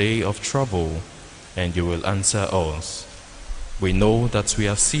in the day of trouble, and you will answer us. We know that we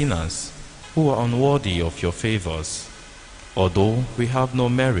are sinners who are unworthy of your favors, although we have no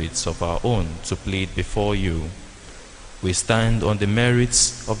merits of our own to plead before you. We stand on the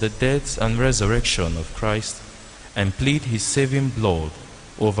merits of the death and resurrection of Christ and plead his saving blood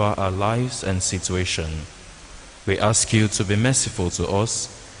over our lives and situation. We ask you to be merciful to us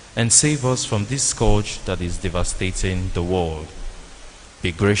and save us from this scourge that is devastating the world.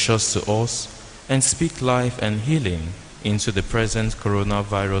 Be gracious to us and speak life and healing into the present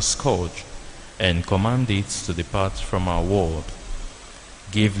coronavirus scourge and command it to depart from our world.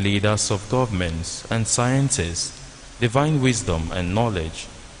 Give leaders of governments and scientists divine wisdom and knowledge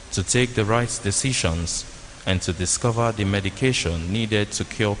to take the right decisions and to discover the medication needed to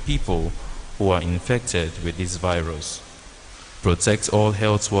cure people who are infected with this virus. Protect all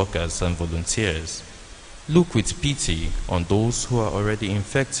health workers and volunteers. Look with pity on those who are already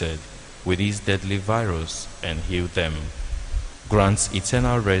infected with this deadly virus and heal them. Grant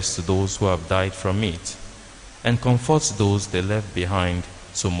eternal rest to those who have died from it, and comfort those they left behind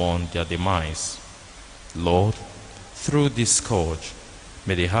to mourn their demise. Lord, through this scourge,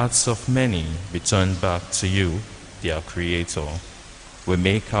 may the hearts of many be turned back to you, their Creator. We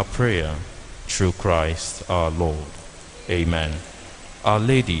make our prayer through Christ our Lord. Amen. Our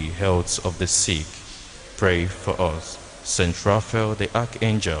Lady, health of the sick, pray for us. Saint Raphael the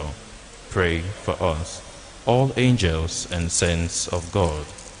Archangel, pray for us. All angels and saints of God,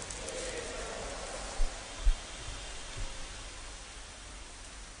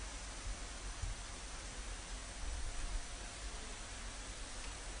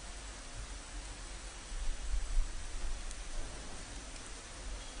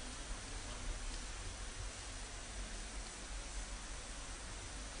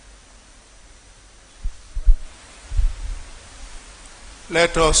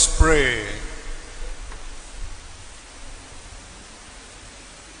 let us pray.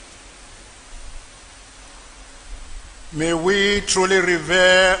 May we truly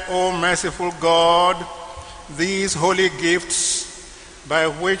revere, O merciful God, these holy gifts by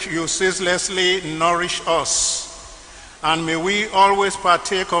which you ceaselessly nourish us, and may we always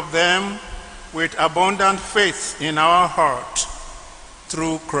partake of them with abundant faith in our heart,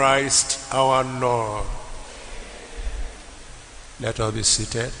 through Christ our Lord. Let us be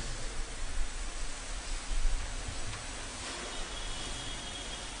seated.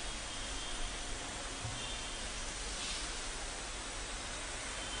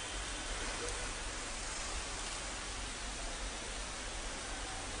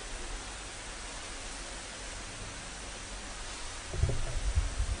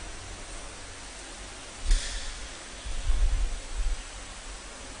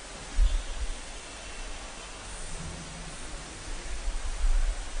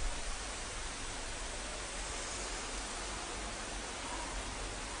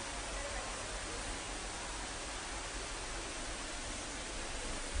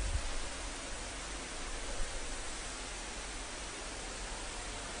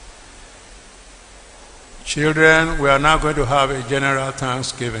 Children, we are now going to have a general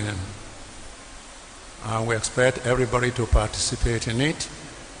Thanksgiving, and we expect everybody to participate in it.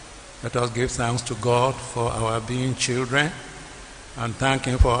 Let us give thanks to God for our being children, and thank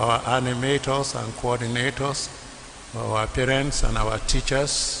Him for our animators and coordinators, for our parents and our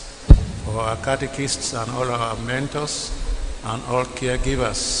teachers, for our catechists and all our mentors, and all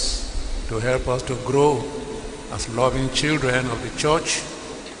caregivers to help us to grow as loving children of the church,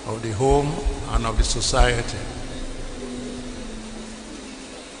 of the home, and of the society.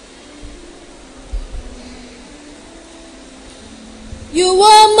 You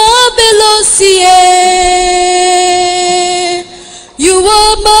are marvelous, yeah. You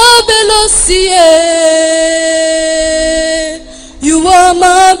are marvelous, yeah. You are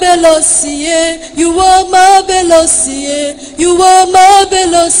marvelous, yeah. You are marvelous, yeah. You are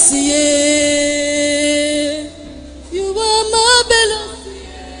marvelous, yeah. You are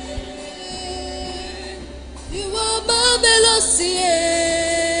marvelous, yeah.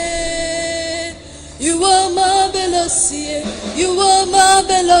 You are marvelous, yeah. You are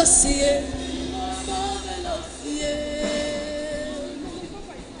marvelous, yeah. You are marvelous, yeah.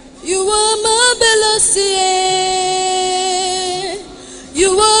 You are marvelous, yeah.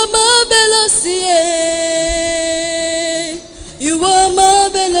 You are marvelous, yeah. You are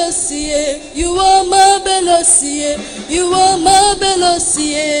marvelous, yeah. You are marvelous, yeah. You are marvelous,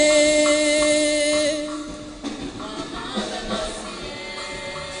 yeah.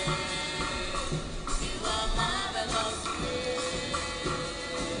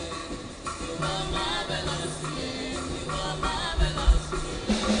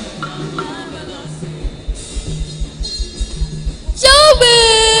 Yahweh,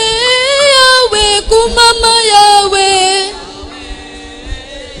 Yahweh, Kumama Yahweh.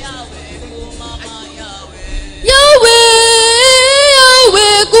 Yahweh,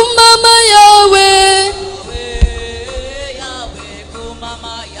 Yahweh, Kumama Yahweh.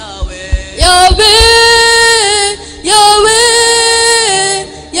 Yahweh, Yahweh,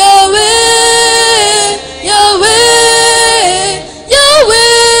 Yahweh, Yahweh,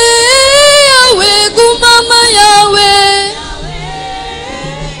 Yahweh, Yahweh, Kumama Yahweh.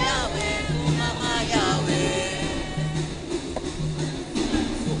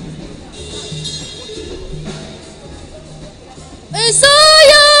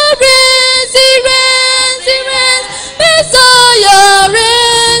 Messiah reigns, He reigns, He reigns. Messiah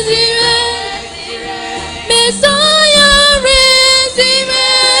reigns, He reigns. Messiah reigns, He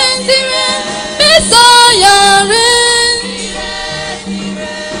reigns, He reigns. Messiah reigns.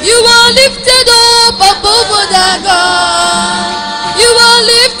 You are lifted up above the God. You are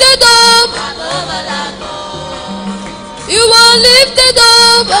lifted up. You are lifted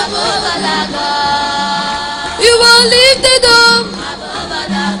up above the God. You are lifted up.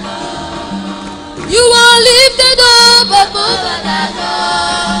 You are lifted up above the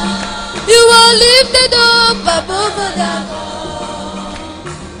God. You are lifted up above the God.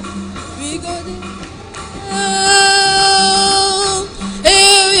 We go down.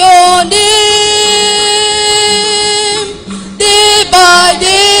 Hail your name, day by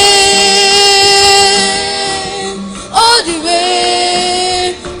day, all the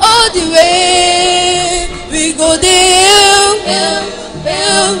way, all the way. We go down, hail,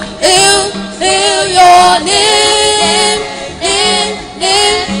 hail, hail, hail your name,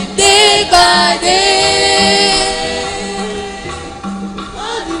 day by day.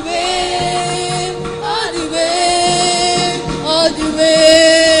 All the way, all the way, all the way,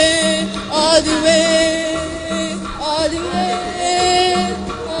 all the way, all the way,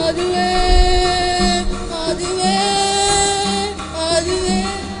 all the way, all the way, all the way,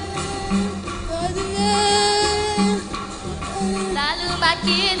 all the way. Lalu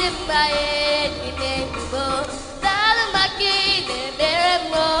makin baik ini tubo, lalu makin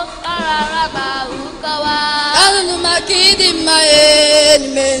beremo orang mau kawan. Lalu makin main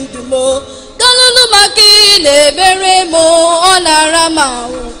mendumo, lalu makin beremo orang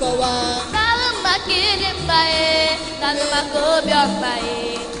mau kawan. Lalu makin baik, lalu makin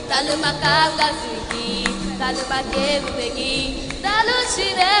baik, lalu makan kasih, lalu makin pergi, lalu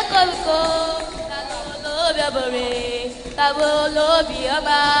sini kau. Lalu lobi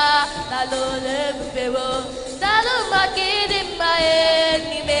ama, lalu lebewo, lalu makin main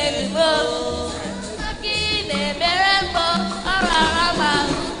ni mendumo, makin beremo orang mau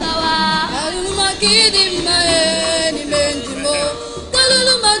kawan. Lalu makin main ni mendumo,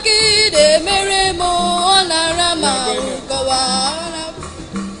 lalu makin beremo orang mau kawan.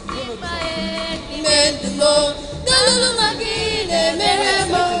 Mendumo, lalu makin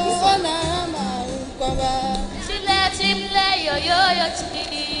beremo orang mau kawan. Chile yo yo yo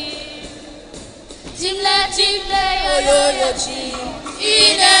chili. Chimle chimle oyoyo chim.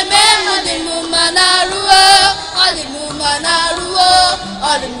 Ine memu dimu manaruo, alimu manaruo,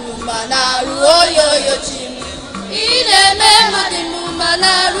 alimu manaruo oyoyo chim. Ine memu dimu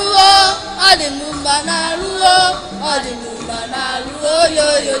manaruo, alimu manaruo, alimu manaruo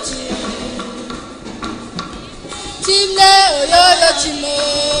oyoyo chim. Chimle oyoyo chimo.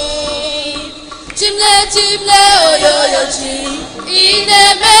 Chimle chimle oyoyo chim. Ine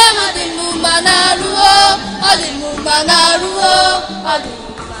memu dimu manaruo, alimu manaruo,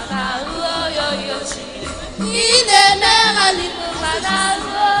 alimu manaruo oyoyo chim. Ine memu alimu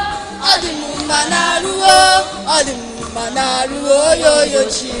manaruo, alimu manaruo, alimu manaruo oyoyo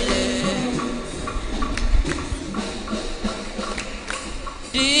chim.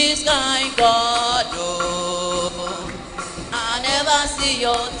 This kind God, oh, I never see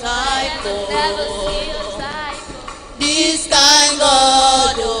your type, oh. This kind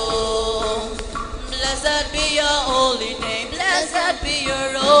God, oh, blessed be your holy name, blessed be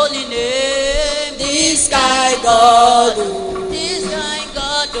your holy name. This kind God, oh, this kind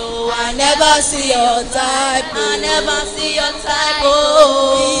God, oh, I never see your type, oh. I never see your type,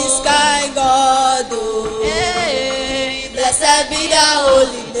 oh. This kind God, oh, hey, blessed be the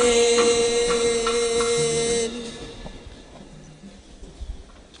holy name.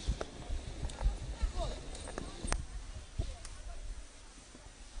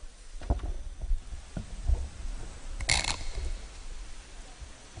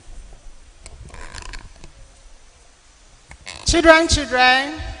 Children,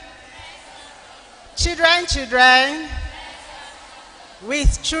 children, children, children,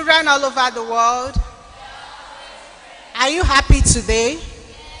 with children all over the world, are you happy today?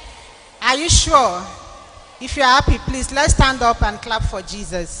 Are you sure? If you are happy, please, let's stand up and clap for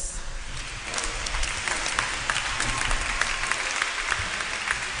Jesus.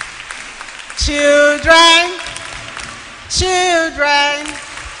 Children, children,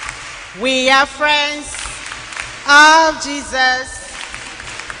 we are friends of Jesus.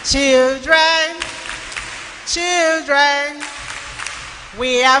 Children, children,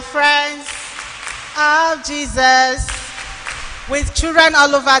 we are friends of Jesus. With children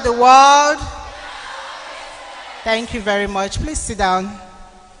all over the world. Thank you very much. Please sit down.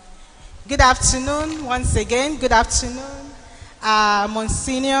 Good afternoon once again. Good afternoon,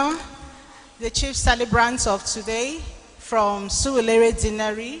 Monsignor, the chief celebrant of today from Surulere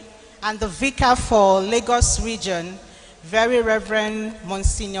Deanery, and the vicar for Lagos region, Very Reverend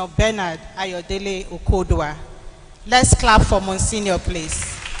Monsignor Bernard Ayodele Okodwa. Let's clap for Monsignor,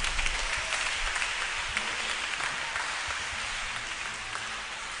 please.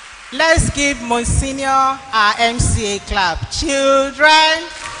 Let's give Monsignor our MCA clap. Children,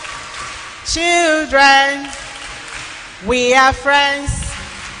 children, we are friends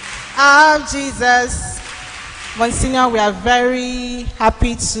of Jesus. Monsignor, we are very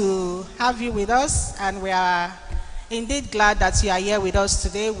happy to have you with us, and we are indeed glad that you are here with us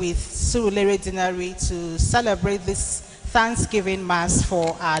today with Surulere Deanery to celebrate this Thanksgiving Mass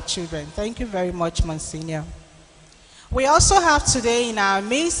for our children. Thank you very much, Monsignor. We also have today in our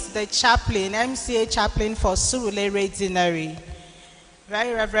midst the chaplain, MCA chaplain for Surulere Deanery,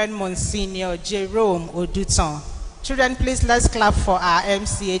 Very Reverend Monsignor Jerome Oduton. Children, please, let's clap for our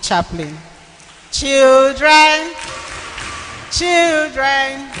MCA chaplain. Children,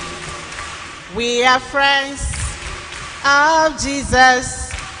 children, we are friends of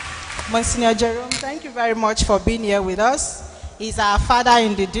Jesus. Monsignor Jerome, thank you very much for being here with us. He's our father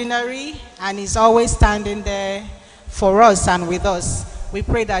in the Deanery, and he's always standing there for us and with us. We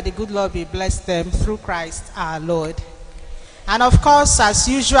pray that the good Lord will bless them through Christ our Lord. And of course, as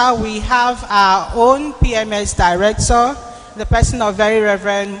usual, we have our own PMS director, the person of Very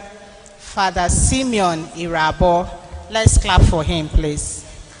Reverend Father Simeon Irabo. Let's clap for him, please.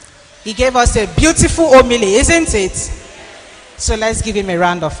 He gave us a beautiful homily, isn't it? So let's give him a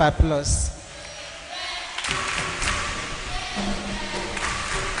round of applause.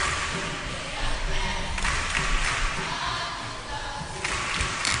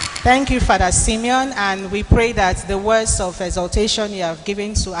 Thank you, Father Simeon, and we pray that the words of exaltation you have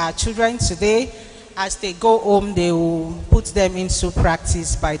given to our children today, as they go home, they will put them into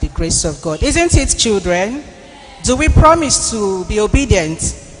practice by the grace of God. Isn't it, children? Do we promise to be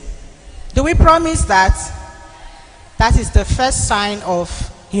obedient? Do we promise that? That is the first sign of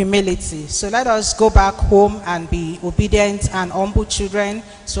humility. So let us go back home and be obedient and humble children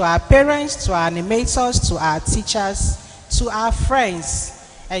to our parents, to our animators, to our teachers, to our friends,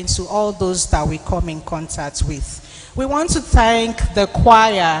 and to all those that we come in contact with. We want to thank the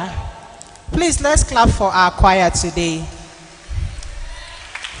choir. Please, let's clap for our choir today.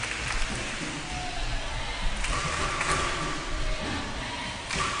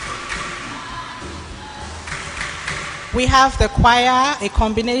 We have the choir, a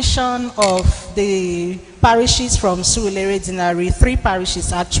combination of the parishes from Surulere Deanery, 3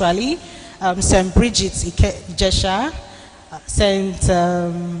 parishes actually, St. Bridget's Ijesha, St.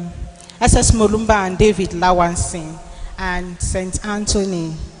 SS Molumba and David Lawansin, and St.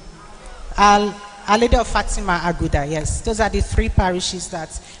 Anthony, Our Lady of Fatima Aguda, yes. Those are the 3 parishes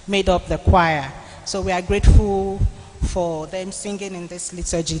that made up the choir. So we are grateful for them singing in this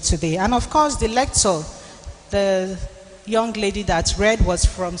liturgy today. And of course, the lector, the young lady that read, was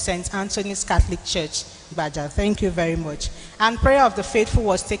from St. Anthony's Catholic Church, Baja. Thank you very much. And prayer of the faithful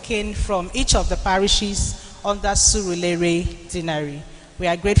was taken from each of the parishes under Surulere Deanery. We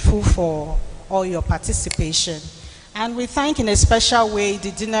are grateful for all your participation. And we thank in a special way the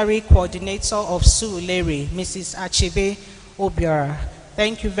Deanery coordinator of Surulere, Mrs. Achebe Obiora.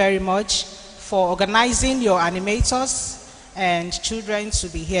 Thank you very much for organizing your animators and children to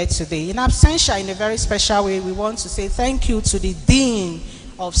be here today. In absentia, in a very special way, we want to say thank you to the Dean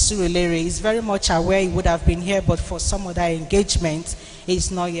of Surulere. He's very much aware he would have been here, but for some other engagement,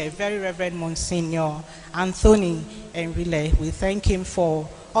 he's not here. Very Reverend Monsignor Anthony Enrile. We thank him for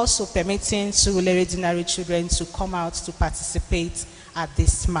also permitting Surulere Deanery children to come out to participate at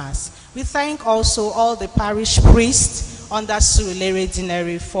this Mass. We thank also all the parish priests under Surulere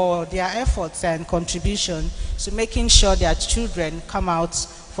Deanery for their efforts and contribution to making sure their children come out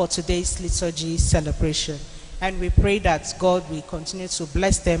for today's liturgy celebration. And we pray that God will continue to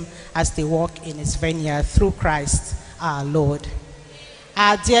bless them as they walk in his vineyard through Christ our Lord.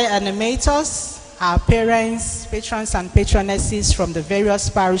 Our dear animators, our parents, patrons and patronesses from the various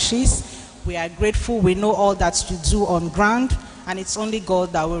parishes, we are grateful. We know all that you do on ground, and it's only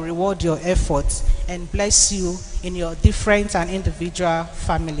God that will reward your efforts and bless you in your different and individual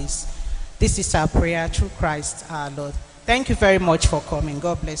families. This is our prayer through Christ our Lord. Thank you very much for coming.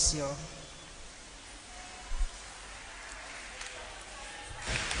 God bless you all.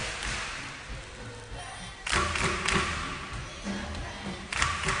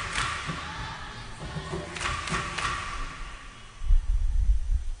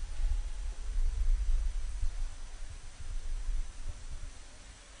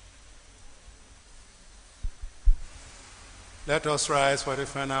 Let us rise for the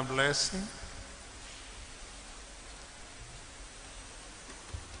final blessing.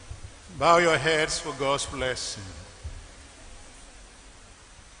 Bow your heads for God's blessing.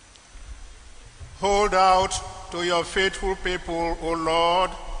 Hold out to your faithful people, O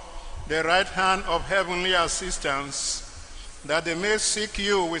Lord, the right hand of heavenly assistance, that they may seek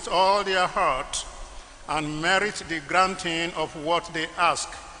you with all their heart and merit the granting of what they ask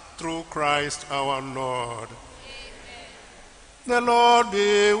through Christ our Lord. The Lord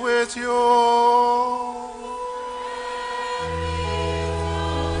be with you.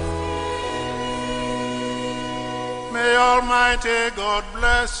 May Almighty God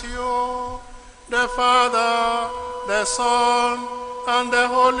bless you, the Father, the Son, and the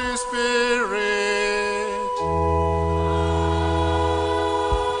Holy Spirit.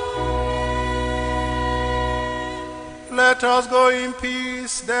 Let us go in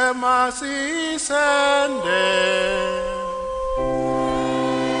peace, the mercy is ended.